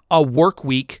have a work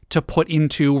week to put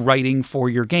into writing for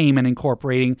your game and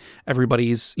incorporating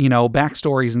everybody's,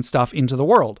 backstories and stuff into the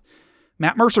world.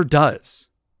 Matt Mercer does.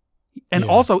 And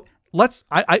also,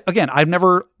 I've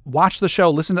never watched the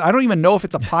show, I don't even know if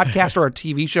it's a podcast or a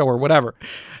TV show or whatever.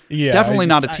 Yeah. Definitely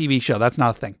not a TV show. That's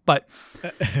not a thing. But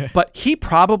he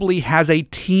probably has a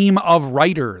team of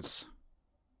writers.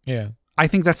 Yeah. I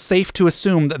think that's safe to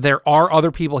assume that there are other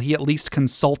people he at least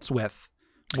consults with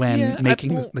when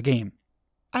making the game.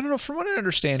 I don't know. From what I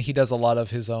understand, he does a lot of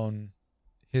his own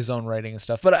writing and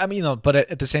stuff. But I mean, but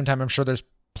at the same time, I'm sure there's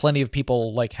plenty of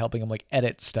people like helping him like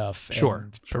edit stuff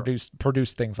and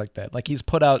produce things like that. Like he's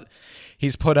put out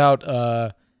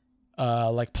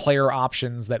like player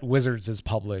options that Wizards has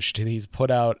published. He's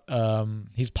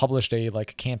published a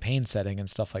like campaign setting and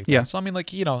stuff like that. Yeah. So I mean,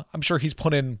 like, I'm sure he's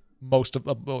put in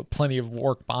plenty of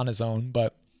work on his own,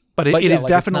 but it is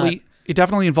definitely, it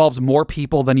definitely involves more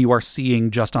people than you are seeing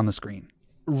just on the screen.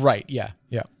 Right. Yeah.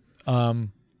 Yeah.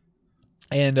 And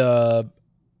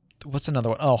what's another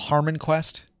one? Oh, Harmon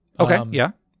Quest. Okay. Yeah.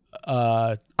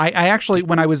 I actually,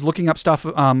 when I was looking up stuff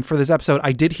for this episode,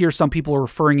 I did hear some people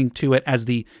referring to it as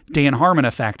the Dan Harmon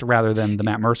effect rather than the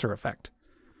Matt Mercer effect.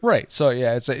 Right. So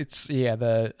yeah, it's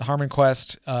the Harmon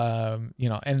Quest.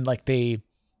 And like they,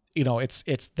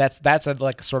 that's a,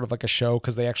 like sort of like a show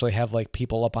because they actually have like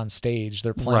people up on stage.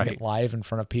 They're playing it live in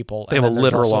front of people. They have a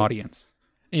literal audience.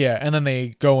 Yeah, and then they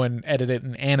go and edit it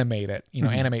and animate it,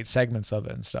 animate segments of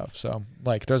it and stuff. So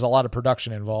like there's a lot of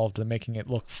production involved in making it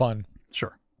look fun.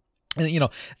 Sure. And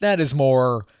that is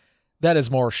more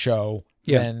show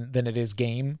than it is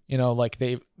game. Like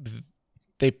they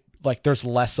like there's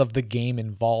less of the game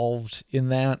involved in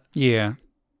that. Yeah.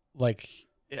 Like,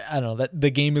 I don't know, that the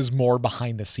game is more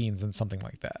behind the scenes than something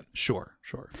like that. Sure.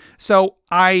 So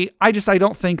I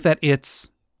don't think that it's,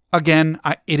 again,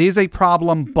 it is a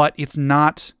problem, but it's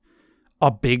not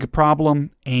a big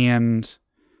problem. And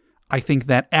I think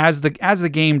that as the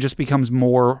game just becomes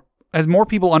more, as more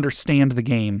people understand the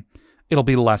game, it'll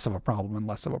be less of a problem and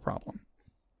less of a problem.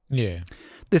 Yeah.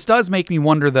 This does make me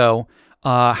wonder, though,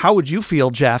 how would you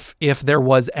feel, Jeff, if there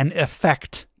was an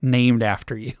effect named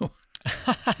after you?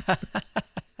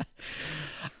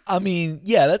 I mean,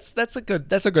 yeah, that's a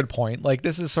good point. Like,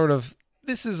 this is a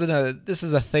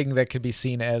thing that could be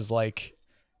seen as like,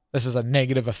 this is a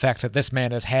negative effect that this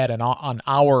man has had on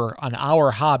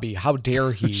our hobby. How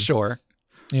dare he? Sure.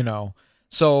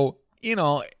 So,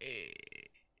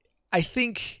 I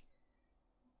think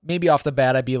maybe off the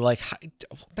bat, I'd be like,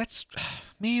 that's,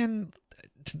 man,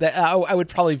 that I would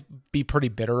probably be pretty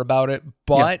bitter about it.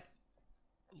 But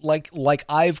like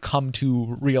I've come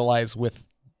to realize with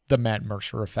the Matt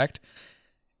Mercer effect,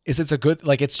 it's a good,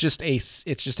 like, it's just a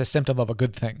symptom of a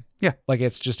good thing. Yeah. Like,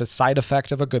 it's just a side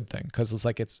effect of a good thing. Cause it's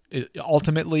like,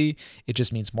 ultimately it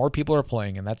just means more people are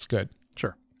playing, and that's good.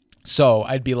 Sure. So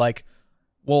I'd be like,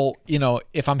 well,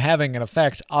 if I'm having an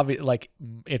effect, obviously, like,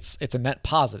 it's a net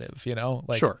positive,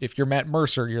 like, sure. If you're Matt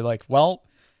Mercer, you're like, well,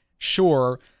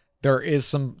 sure, there is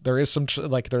some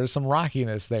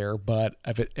rockiness there, but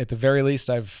at the very least,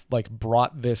 I've like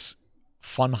brought this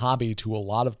fun hobby to a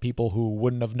lot of people who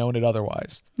wouldn't have known it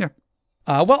otherwise. Yeah.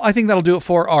 Well, I think that'll do it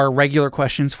for our regular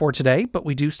questions for today, but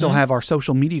we do still have our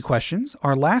social media questions.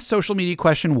 Our last social media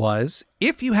question was,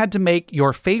 if you had to make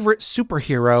your favorite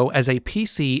superhero as a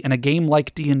PC in a game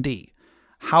like D&D,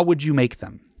 how would you make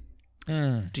them?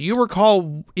 Do you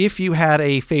recall if you had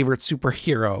a favorite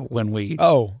superhero when we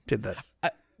did this?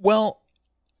 Well,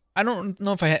 I don't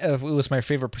know if it was my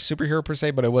favorite superhero per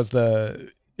se, but it was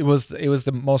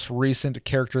the most recent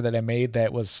character that I made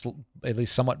that was at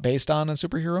least somewhat based on a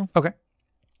superhero. Okay.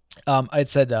 I'd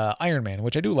said Iron Man,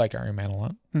 which I do like Iron Man a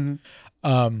lot.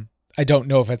 Mm-hmm. I don't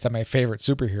know if it's my favorite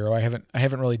superhero. I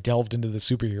haven't really delved into the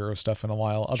superhero stuff in a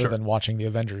while, other than watching the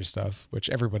Avengers stuff, which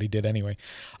everybody did anyway.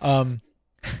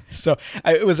 So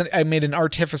I made an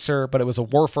artificer, but it was a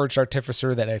Warforged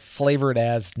artificer that I flavored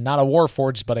as not a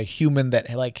Warforged, but a human that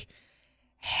like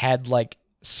had like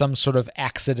some sort of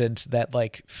accident that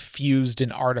like fused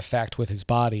an artifact with his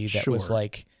body that was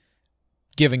like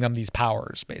giving them these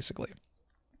powers, basically.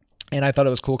 And I thought it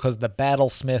was cool because the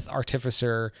Battlesmith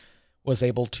artificer was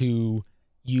able to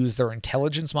use their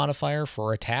intelligence modifier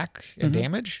for attack and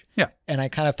damage. Yeah. And I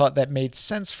kind of thought that made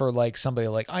sense for like somebody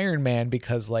like Iron Man,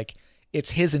 because like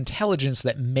it's his intelligence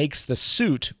that makes the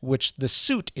suit, which the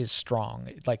suit is strong.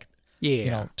 Like,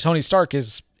 Tony Stark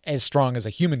is as strong as a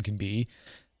human can be.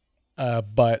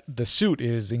 But the suit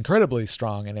is incredibly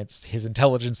strong, and it's his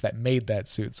intelligence that made that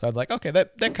suit. So I'm like, okay,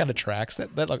 that kind of tracks.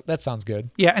 That sounds good.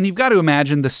 Yeah, and you've got to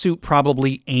imagine the suit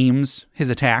probably aims his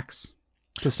attacks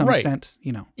to some extent,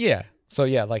 Yeah. So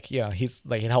he's like,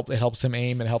 it helps him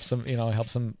aim, and helps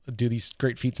him do these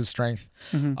great feats of strength.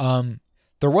 Mm-hmm.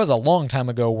 There was a long time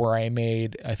ago where I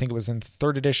made, I think it was in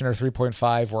 3rd edition or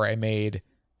 3.5, where I made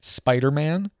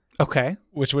Spider-Man. Okay.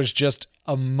 Which was just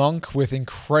a monk with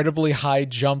incredibly high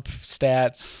jump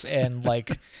stats and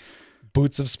like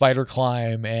boots of spider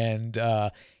climb. And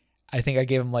I think I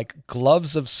gave him like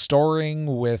gloves of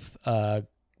storing with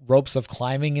ropes of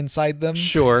climbing inside them.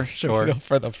 Sure.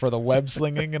 For the web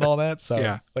slinging and all that.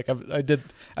 So like I did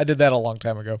that a long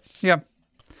time ago. Yeah.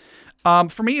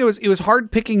 For me, it was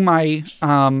hard picking my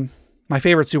my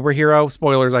favorite superhero.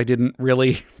 Spoilers, I didn't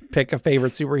really pick a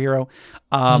favorite superhero.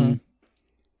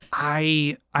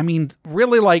 I mean,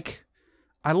 really, like,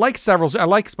 I like several. I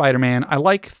like Spider-Man. I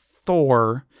like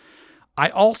Thor. I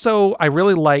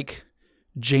really like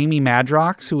Jamie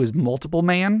Madrox, who is Multiple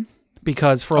Man,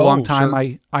 because for a long time,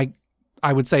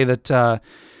 I would say that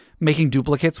making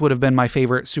duplicates would have been my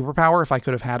favorite superpower if I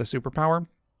could have had a superpower.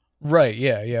 Right.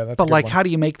 Yeah. That's. But like, how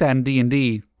do you make that in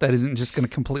D&D that isn't just going to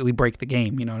completely break the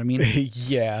game? You know what I mean?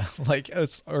 Yeah. Like,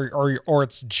 or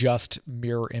it's just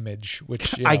mirror image,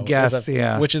 which I guess,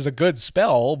 which is a good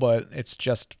spell, but it's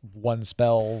just one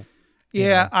spell.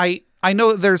 Yeah. I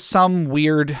know that there's some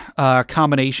weird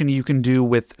combination you can do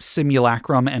with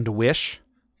Simulacrum and Wish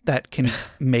that can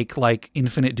make like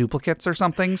infinite duplicates or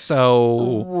something.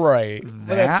 So right.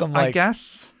 That's some, like, I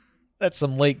guess. That's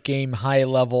some late game high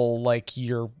level, like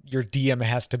your DM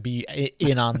has to be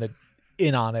in on it,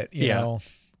 you know,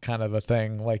 kind of a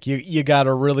thing. Like you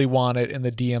gotta really want it, and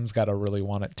the DM's gotta really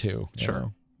want it too. Sure.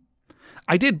 Know?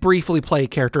 I did briefly play a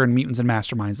character in Mutants and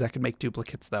Masterminds that could make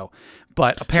duplicates though,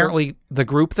 but apparently the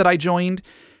group that I joined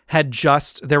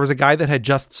there was a guy that had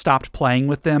just stopped playing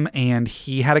with them, and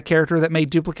he had a character that made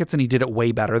duplicates, and he did it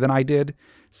way better than I did.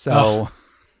 So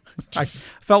I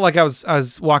felt like I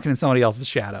was walking in somebody else's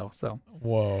shadow. So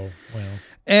whoa, well.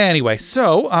 Anyway,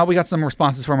 so we got some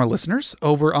responses from our listeners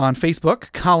over on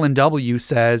Facebook. Colin W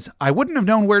says, I wouldn't have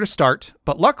known where to start,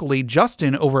 but luckily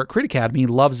Justin over at Crit Academy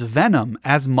loves Venom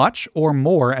as much or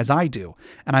more as I do,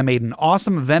 and I made an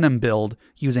awesome Venom build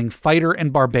using Fighter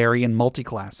and Barbarian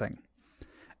multiclassing.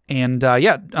 And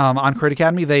on Crit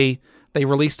Academy, they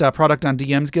released a product on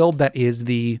DM's Guild that is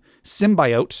the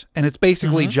Symbiote, and it's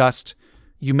basically just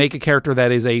you make a character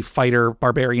that is a Fighter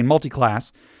Barbarian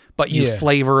multiclass, but you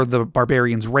flavor the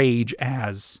Barbarian's rage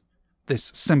as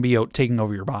this symbiote taking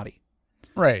over your body.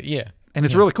 Right, yeah. And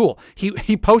it's really cool.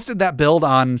 He posted that build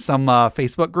on some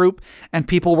Facebook group, and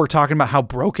people were talking about how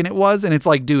broken it was, and it's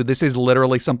like, dude, this is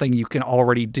literally something you can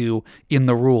already do in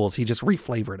the rules. He just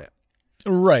reflavored it.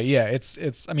 Right, yeah.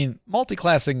 It's I mean,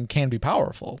 multiclassing can be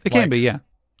powerful. It can be, yeah.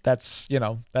 That's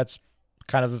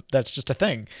that's just a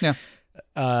thing. Yeah.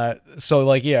 So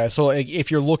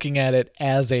if you're looking at it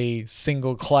as a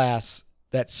single class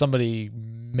that somebody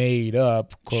made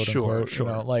up, quote unquote, you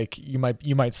know, like you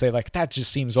might say like that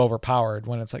just seems overpowered,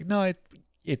 when it's like, no,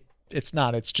 it's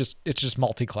not. It's just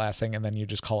multi-classing, and then you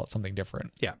just call it something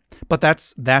different. Yeah. But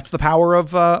that's the power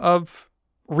of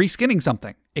reskinning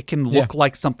something. It can look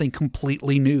like something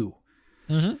completely new.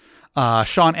 Mm-hmm.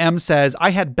 Sean M says, I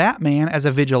had Batman as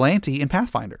a vigilante in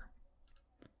Pathfinder.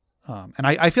 And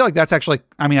I feel like that's actually,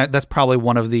 that's probably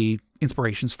one of the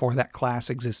inspirations for that class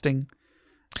existing.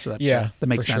 So that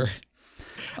makes sense. Sure.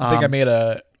 I think I made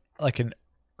an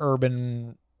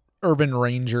urban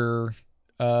ranger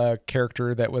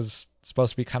character that was supposed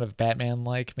to be kind of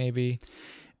Batman-like, maybe.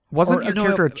 Wasn't your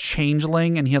character a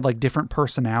changeling and he had like different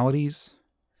personalities?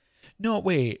 No,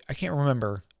 wait, I can't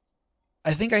remember.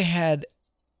 I think maybe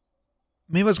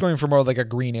I was going for more like a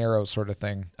Green Arrow sort of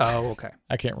thing. Oh, okay.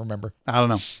 I can't remember. I don't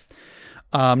know.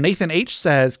 Nathan H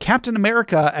says, Captain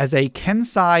America as a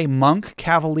Kensai Monk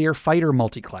Cavalier Fighter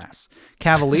multiclass.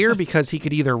 Cavalier because he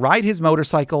could either ride his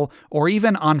motorcycle or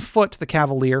even on foot. The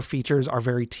Cavalier features are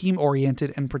very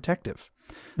team-oriented and protective.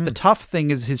 The tough thing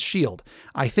is his shield.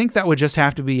 I think that would just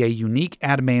have to be a unique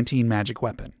adamantine magic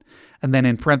weapon. And then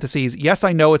in parentheses, yes,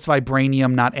 I know it's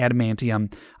vibranium, not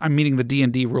adamantium. I'm meeting the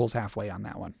D&D rules halfway on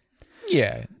that one.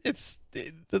 Yeah, it's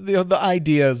the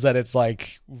idea is that it's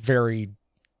like very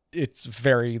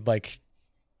like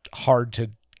hard to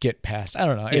get past. I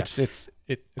don't know. Yeah. It's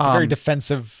a very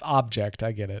defensive object.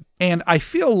 I get it. And I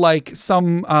feel like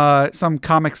some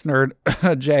comics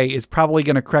nerd Jay is probably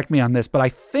going to correct me on this, but I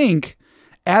think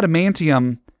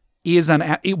adamantium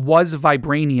it was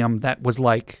vibranium that was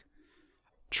like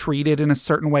treated in a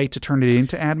certain way to turn it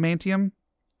into adamantium.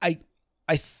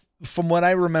 From what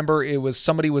I remember, it was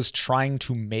somebody was trying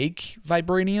to make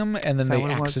vibranium, and then they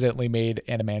accidentally made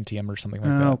adamantium or something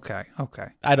like that. Okay.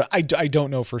 I don't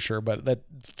know for sure, but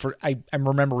I'm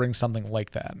remembering something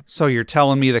like that. So you're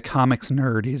telling me the comics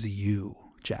nerd is you,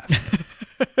 Jeff?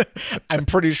 I'm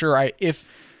pretty sure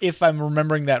if I'm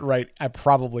remembering that right, I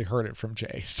probably heard it from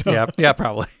Jay. So. Yeah,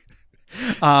 probably.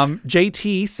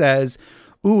 JT says,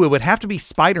 ooh, it would have to be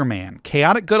Spider-Man.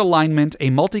 Chaotic good alignment, a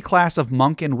multi-class of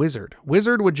monk and wizard.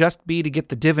 Wizard would just be to get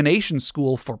the divination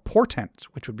school for portent,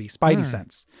 which would be Spidey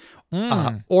sense.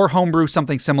 Or homebrew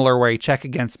something similar where a check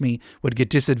against me would get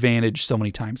disadvantaged so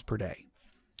many times per day.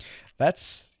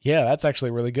 That's actually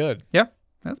really good. Yeah,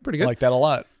 that's pretty good. I like that a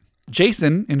lot.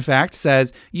 Jason, in fact,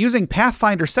 says, using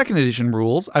Pathfinder 2nd Edition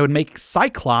rules, I would make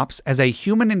Cyclops as a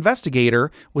human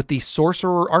investigator with the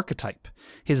sorcerer archetype.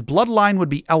 His bloodline would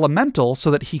be elemental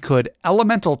so that he could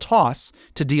elemental toss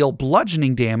to deal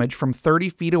bludgeoning damage from 30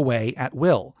 feet away at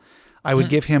will. I would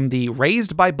give him the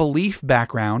raised by belief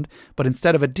background, but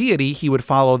instead of a deity, he would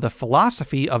follow the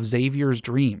philosophy of Xavier's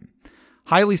dream.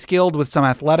 Highly skilled with some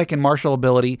athletic and martial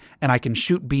ability, and I can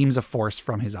shoot beams of force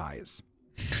from his eyes.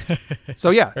 So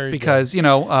yeah, because,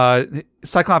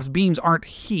 Cyclops beams aren't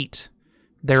heat.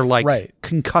 They're like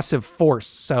concussive force.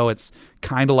 So it's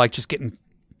kind of like just getting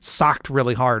socked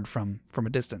really hard from a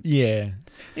distance. Yeah.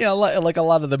 Like a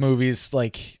lot of the movies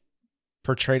like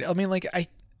portrayed. I mean, like I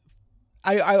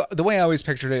the way I always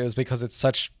pictured it was because it's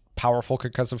such powerful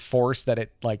concussive force that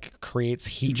it like creates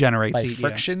heat, generates by heat,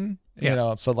 friction.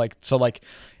 Yeah. So like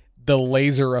the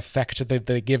laser effect that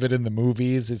they give it in the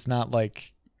movies is not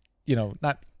like,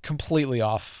 not completely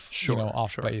off,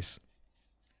 off base.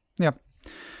 Yeah.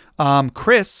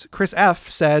 Chris F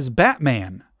says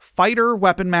Batman, Fighter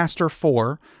Weapon Master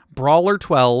 4, Brawler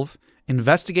 12,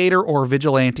 Investigator or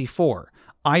Vigilante 4,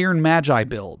 Iron Magi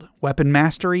build, Weapon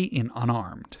Mastery in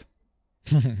Unarmed.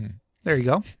 There you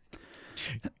go.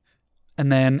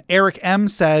 And then Eric M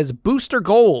says, Booster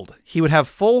Gold. He would have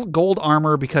full gold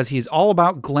armor because he's all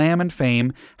about glam and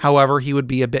fame. However, he would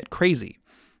be a bit crazy.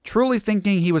 Truly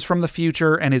thinking he was from the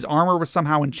future and his armor was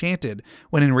somehow enchanted,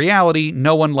 when in reality,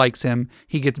 no one likes him.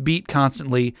 He gets beat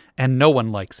constantly and no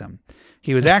one likes him.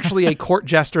 He was actually a court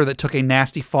jester that took a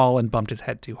nasty fall and bumped his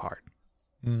head too hard.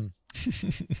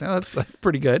 That's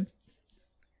pretty good.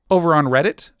 Over on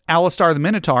Reddit, Alistar the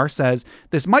Minotaur says,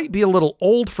 this might be a little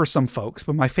old for some folks,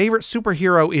 but my favorite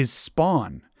superhero is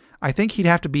Spawn. I think he'd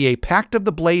have to be a Pact of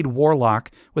the Blade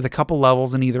warlock with a couple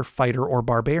levels in either fighter or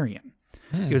barbarian.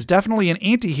 He was definitely an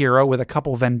anti-hero with a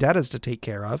couple vendettas to take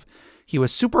care of. He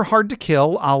was super hard to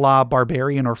kill, a la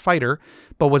barbarian or fighter,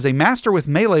 but was a master with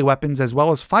melee weapons as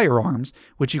well as firearms,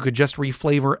 which you could just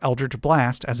reflavor Eldritch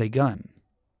Blast as a gun.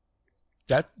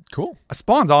 That's cool.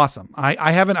 Spawn's awesome.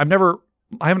 I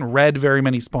haven't read very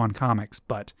many Spawn comics,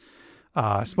 but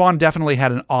Spawn definitely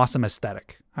had an awesome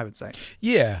aesthetic, I would say.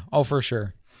 Yeah. Oh, for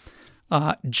sure.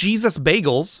 Jesus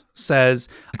Bagels says,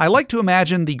 I like to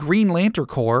imagine the Green Lantern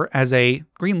Corps as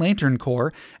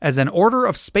an order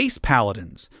of space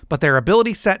paladins, but their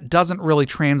ability set doesn't really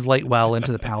translate well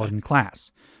into the paladin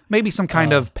class. Maybe some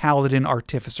kind of paladin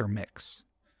artificer mix.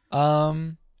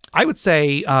 I would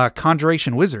say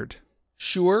Conjuration Wizard.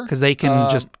 Sure. Because they can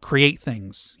just create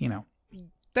things, you know.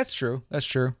 That's true.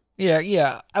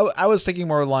 Yeah. I was thinking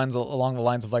more along the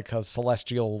lines of like a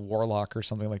Celestial Warlock or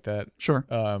something like that. Sure.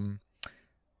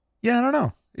 Yeah, I don't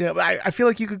know. Yeah, I feel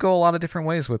like you could go a lot of different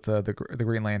ways with the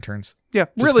Green Lanterns. Yeah,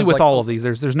 really with all of these,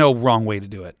 there's no wrong way to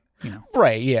do it. You know.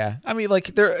 Right, yeah. I mean, like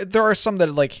there are some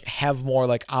that like have more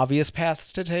like obvious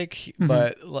paths to take,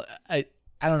 but I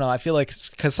don't know. I feel like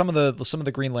because some of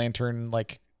the Green Lantern,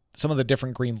 like some of the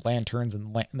different Green Lanterns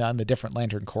and the different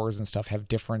Lantern Corps and stuff have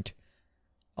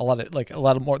a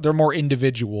lot of more. They're more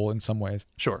individual in some ways.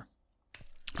 Sure.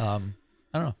 I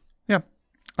don't know. Yeah.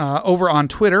 Over on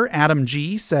Twitter, Adam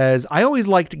G says, I always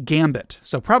liked Gambit,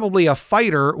 so probably a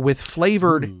fighter with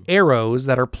flavored arrows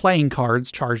that are playing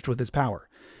cards charged with his power.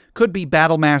 Could be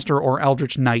Battlemaster or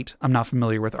Eldritch Knight. I'm not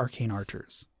familiar with Arcane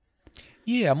Archers.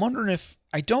 Yeah, I'm wondering if...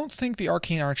 I don't think the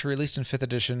Arcane Archer, at least in 5th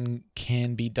edition,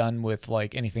 can be done with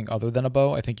like anything other than a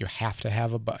bow. I think you have to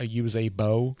have use a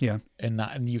bow. Yeah. I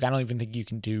don't even think you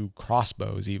can do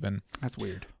crossbows even. That's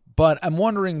weird. But I'm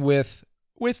wondering with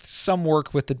some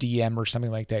work with the DM or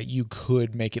something like that, you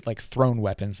could make it like thrown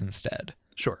weapons instead.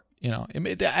 Sure. You know,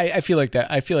 I feel like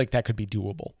that could be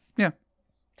doable. Yeah.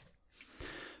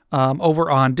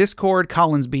 Over on Discord,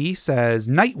 Collins B says,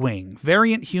 Nightwing,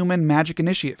 variant human magic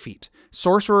initiate feat.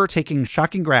 Sorcerer taking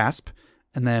Shocking Grasp,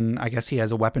 and then I guess he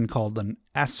has a weapon called an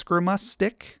Eskrima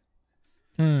Stick.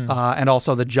 And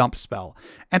also the jump spell.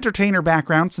 Entertainer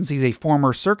background since he's a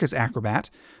former circus acrobat.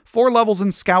 4 levels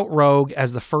in Scout Rogue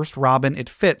as the first Robin, it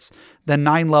fits. Then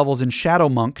 9 levels in Shadow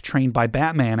Monk, trained by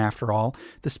Batman after all.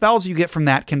 The spells you get from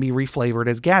that can be reflavored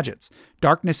as gadgets.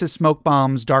 Darkness is smoke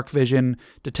bombs, dark vision,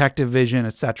 detective vision,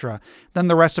 etc. Then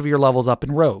the rest of your levels up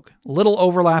in Rogue. Little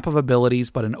overlap of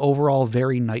abilities, but an overall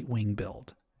very Nightwing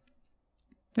build.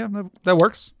 Yeah, that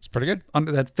works. It's pretty good.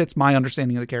 That fits my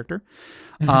understanding of the character.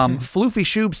 Floofy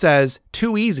Shoob says,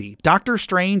 too easy. Doctor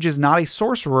Strange is not a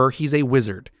sorcerer. He's a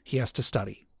wizard. He has to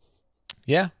study.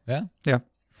 Yeah.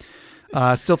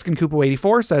 Stiltskin Koopo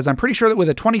 84 says, I'm pretty sure that with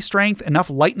a 20 strength, enough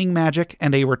lightning magic,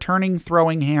 and a returning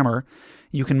throwing hammer,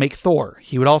 you can make Thor.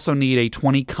 He would also need a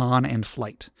 20 con and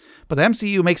flight. But the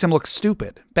MCU makes him look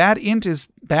stupid. Bad int is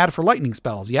bad for lightning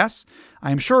spells, yes?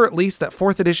 I am sure at least that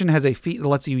 4th edition has a feat that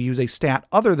lets you use a stat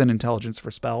other than intelligence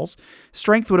for spells.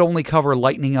 Strength would only cover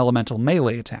lightning elemental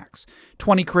melee attacks.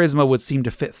 20 charisma would seem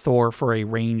to fit Thor for a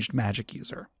ranged magic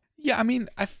user. Yeah, I mean,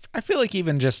 I feel like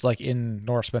even just like in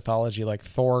Norse mythology, like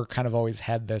Thor kind of always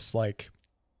had this like,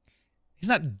 he's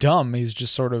not dumb, he's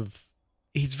just sort of,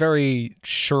 he's very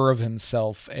sure of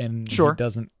himself, and sure.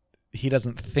 he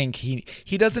doesn't think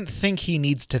he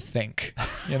needs to think,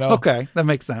 you know? Okay, that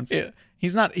makes sense. Yeah.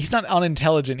 He's not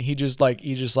unintelligent. He's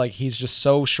just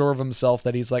so sure of himself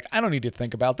that he's like, I don't need to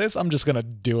think about this. I'm just going to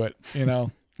do it, you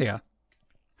know? Yeah.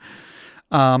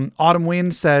 Autumn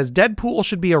Wind says, Deadpool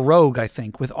should be a rogue, I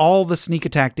think, with all the sneak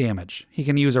attack damage. He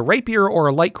can use a rapier or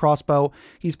a light crossbow.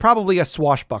 He's probably a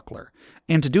swashbuckler.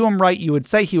 And to do him right, you would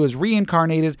say he was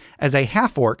reincarnated as a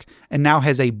half-orc and now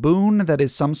has a boon that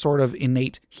is some sort of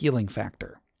innate healing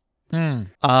factor.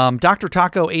 Dr.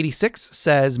 Taco 86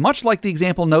 says, much like the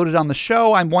example noted on the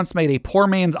show, I once made a poor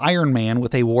man's Iron Man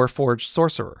with a Warforged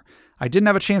sorcerer. I didn't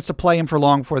have a chance to play him for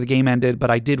long before the game ended,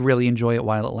 but I did really enjoy it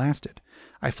while it lasted.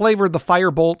 I flavored the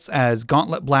fire bolts as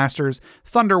gauntlet blasters,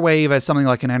 thunder wave as something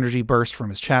like an energy burst from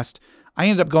his chest. I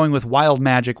ended up going with wild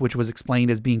magic, which was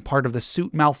explained as being part of the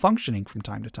suit malfunctioning from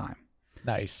time to time.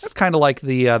 Nice. That's kind of like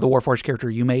the Warforged character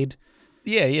you made.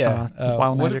 Yeah. With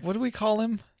Wild Magic. What do we call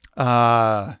him?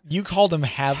 You called him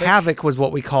Havoc. Havoc was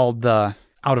what we called the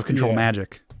out of control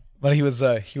magic. But he was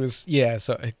so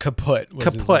Kaput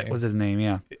was his name. Was his name,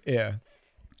 yeah. Yeah.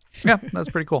 Yeah, that's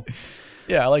pretty cool.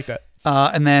 Yeah, I like that.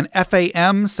 And then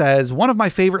FAM says, one of my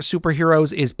favorite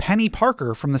superheroes is Penny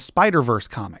Parker from the Spider-Verse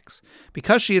comics.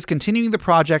 Because she is continuing the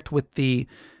project with the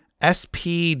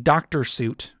SP Doctor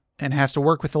suit and has to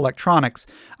work with electronics,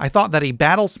 I thought that a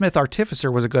Battlesmith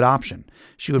Artificer was a good option.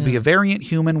 She would be a variant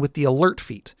human with the alert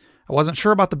feat. I wasn't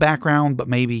sure about the background, but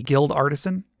maybe Guild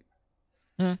Artisan?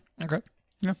 Okay.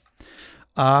 Yeah.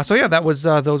 So yeah, that was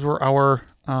those were our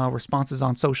responses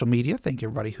on social media. Thank you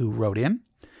everybody who wrote in.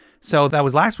 So that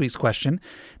was last week's question.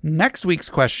 Next week's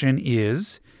question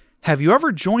is, have you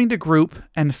ever joined a group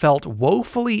and felt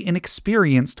woefully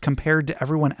inexperienced compared to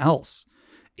everyone else?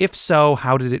 If so,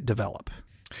 how did it develop?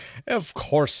 Of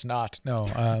course not. No.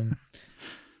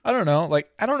 I don't know.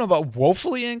 Like, I don't know about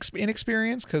woefully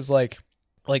inexperienced because like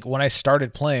when I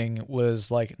started playing was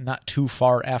like not too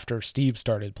far after Steve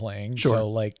started playing. Sure. So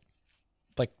like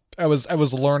I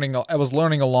was learning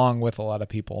along with a lot of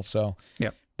people. So yeah.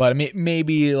 But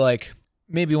maybe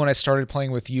when I started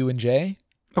playing with you and Jay.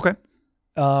 Okay.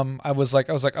 I was like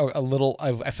a little.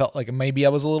 I felt like maybe I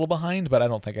was a little behind, but I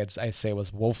don't think I'd say I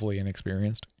was woefully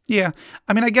inexperienced. Yeah,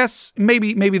 I mean, I guess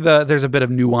maybe there's a bit of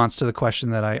nuance to the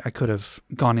question that I could have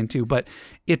gone into, but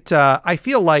it I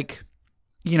feel like,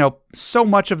 so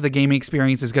much of the gaming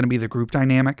experience is going to be the group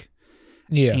dynamic.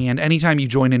 Yeah, and anytime you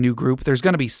join a new group, there's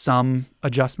going to be some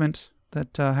adjustment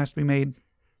that has to be made.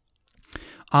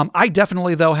 I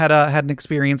definitely though had an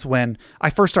experience when I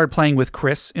first started playing with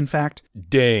Chris. In fact,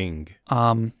 dang.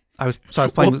 I was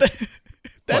playing.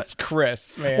 That's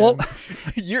Chris, man. Well,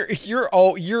 you're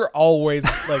always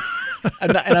like,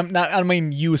 I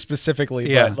mean you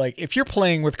specifically, yeah. But like if you're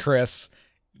playing with Chris,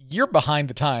 you're behind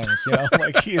the times.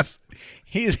 Like he's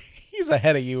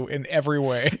ahead of you in every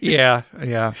way. Yeah.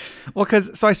 Well,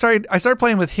 because I started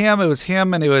playing with him. It was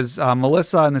him and it was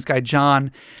Melissa and this guy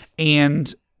John,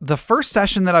 and the first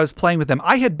session that I was playing with them,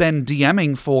 I had been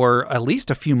DMing for at least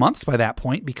a few months by that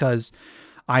point because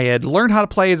I had learned how to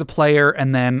play as a player,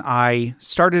 and then I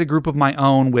started a group of my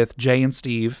own with Jay and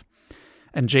Steve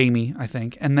and Jamie, I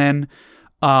think. And then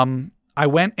I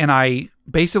went and I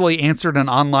basically answered an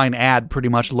online ad pretty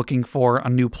much looking for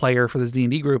a new player for this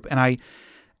D&D group. And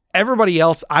everybody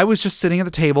else, I was just sitting at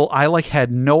the table. I had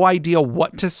no idea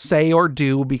what to say or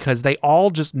do because they all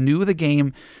just knew the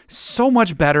game so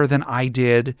much better than I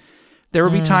did. There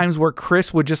would be times where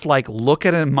Chris would just look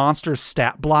at a monster's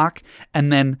stat block and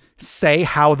then say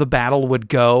how the battle would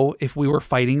go if we were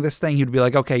fighting this thing. He'd be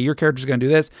like, okay, your character's going to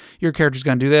do this. Your character's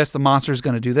going to do this. The monster's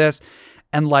going to do this.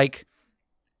 And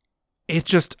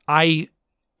it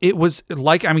was kind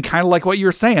of like what you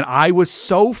were saying. I was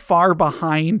so far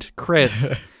behind Chris,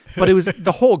 but it was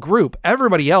the whole group.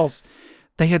 Everybody else,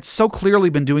 they had so clearly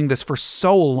been doing this for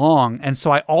so long. And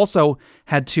so I also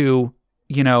had to,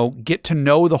 get to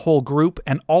know the whole group.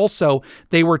 And also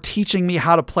they were teaching me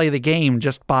how to play the game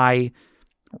just by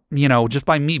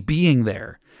me being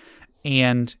there.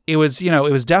 And it was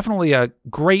definitely a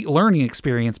great learning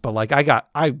experience, but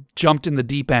I jumped in the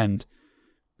deep end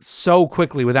so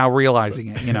quickly without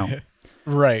realizing it,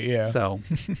 Right. Yeah. So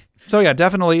yeah,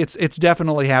 definitely. It's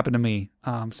definitely happened to me.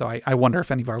 So I wonder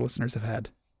if any of our listeners have had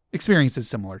experiences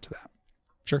similar to that.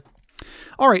 Sure.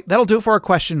 All right. That'll do it for our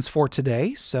questions for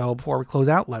today. So before we close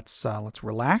out, let's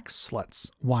relax. Let's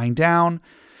wind down.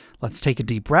 Let's take a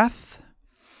deep breath.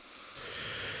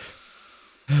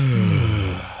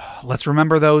 Let's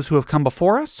remember those who have come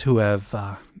before us, who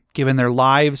have given their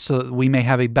lives so that we may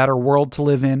have a better world to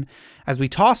live in, as we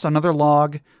toss another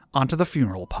log onto the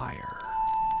funeral pyre.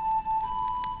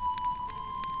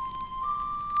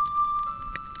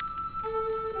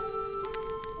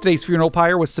 Today's funeral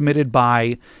pyre was submitted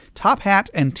by Top Hat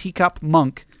and Teacup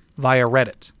Monk via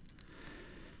Reddit.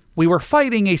 We were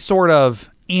fighting a sort of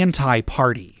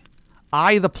anti-party.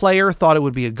 I, the player, thought it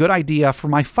would be a good idea for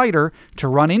my fighter to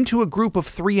run into a group of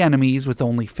 3 enemies with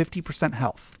only 50%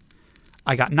 health.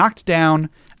 I got knocked down,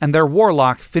 and their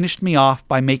warlock finished me off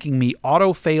by making me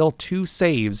auto-fail 2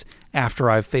 saves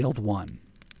after I've failed 1.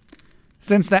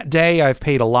 Since that day, I've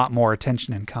paid a lot more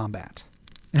attention in combat.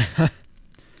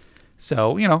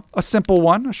 So, a simple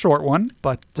one, a short one,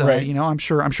 but right. I'm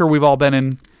sure we've all been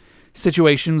in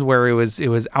situations where it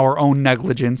was our own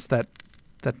negligence that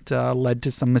led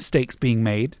to some mistakes being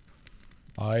made.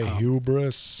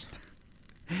 Hubris.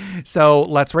 So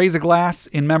let's raise a glass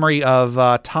in memory of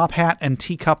Top Hat and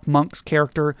Teacup Monk's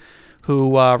character,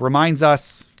 who reminds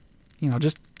us,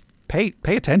 just pay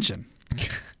attention.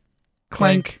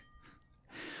 clink.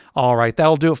 All right,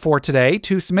 that'll do it for today.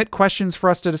 To submit questions for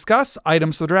us to discuss,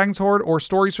 items for the Dragon's Hoard, or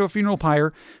stories for a funeral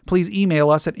pyre, please email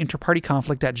us at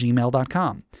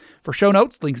interpartyconflict@gmail.com. For show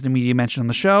notes, links to media mentioned on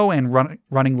the show, and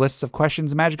running lists of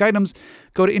questions and magic items,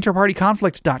 go to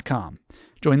interpartyconflict.com.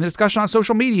 Join the discussion on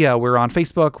social media. We're on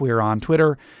Facebook, we're on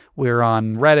Twitter, we're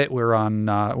on Reddit, we're on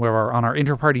our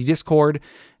Interparty Discord.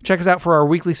 Check us out for our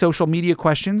weekly social media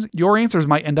questions. Your answers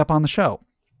might end up on the show.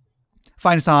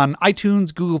 Find us on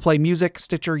iTunes, Google Play Music,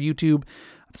 Stitcher, YouTube,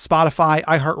 Spotify,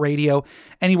 iHeartRadio,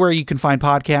 anywhere you can find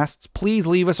podcasts. Please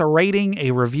leave us a rating, a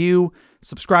review,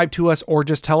 subscribe to us, or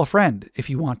just tell a friend. If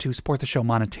you want to support the show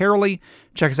monetarily,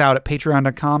 check us out at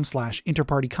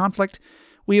patreon.com/interpartyconflict.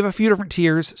 We have a few different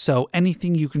tiers, so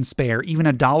anything you can spare, even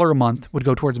 $1 a month, would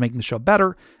go towards making the show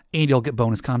better, and you'll get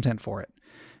bonus content for it.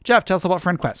 Jeff, tell us about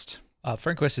FriendQuest.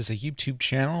 FriendQuest is a YouTube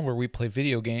channel where we play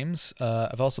video games.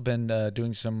 I've also been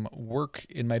doing some work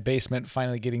in my basement,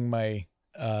 finally getting my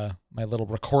my little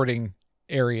recording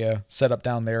area set up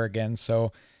down there again.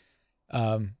 So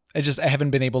I haven't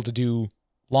been able to do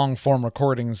long form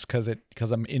recordings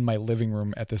because I'm in my living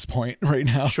room at this point right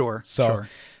now. Sure. So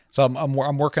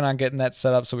I'm working on getting that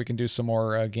set up so we can do some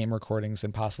more game recordings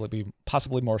and possibly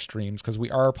more streams, because we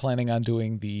are planning on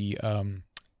doing the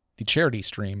charity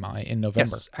stream in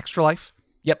November. Yes, Extra Life.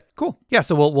 Yep. Cool. Yeah,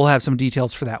 so we'll have some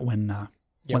details for that when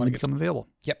they become available.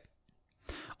 Yep.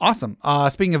 Awesome.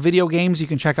 Speaking of video games, you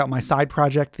can check out my side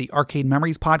project, the Arcade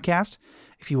Memories Podcast.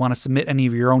 If you want to submit any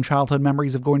of your own childhood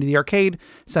memories of going to the arcade,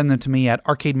 send them to me at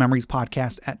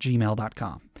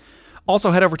arcadememoriespodcast@gmail.com.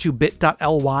 Also, head over to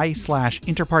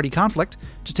bit.ly/interpartyconflict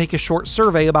to take a short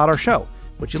survey about our show.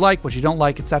 What you like, what you don't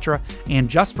like, etc. And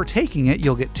just for taking it,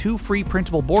 you'll get 2 free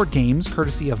printable board games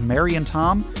courtesy of Mary and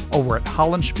Tom over at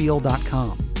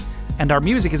hollandspiel.com. And our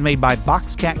music is made by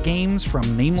Boxcat Games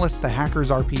from Nameless the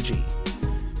Hackers RPG.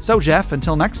 So, Jeff,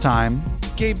 until next time...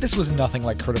 Gabe, this was nothing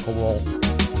like Critical Role.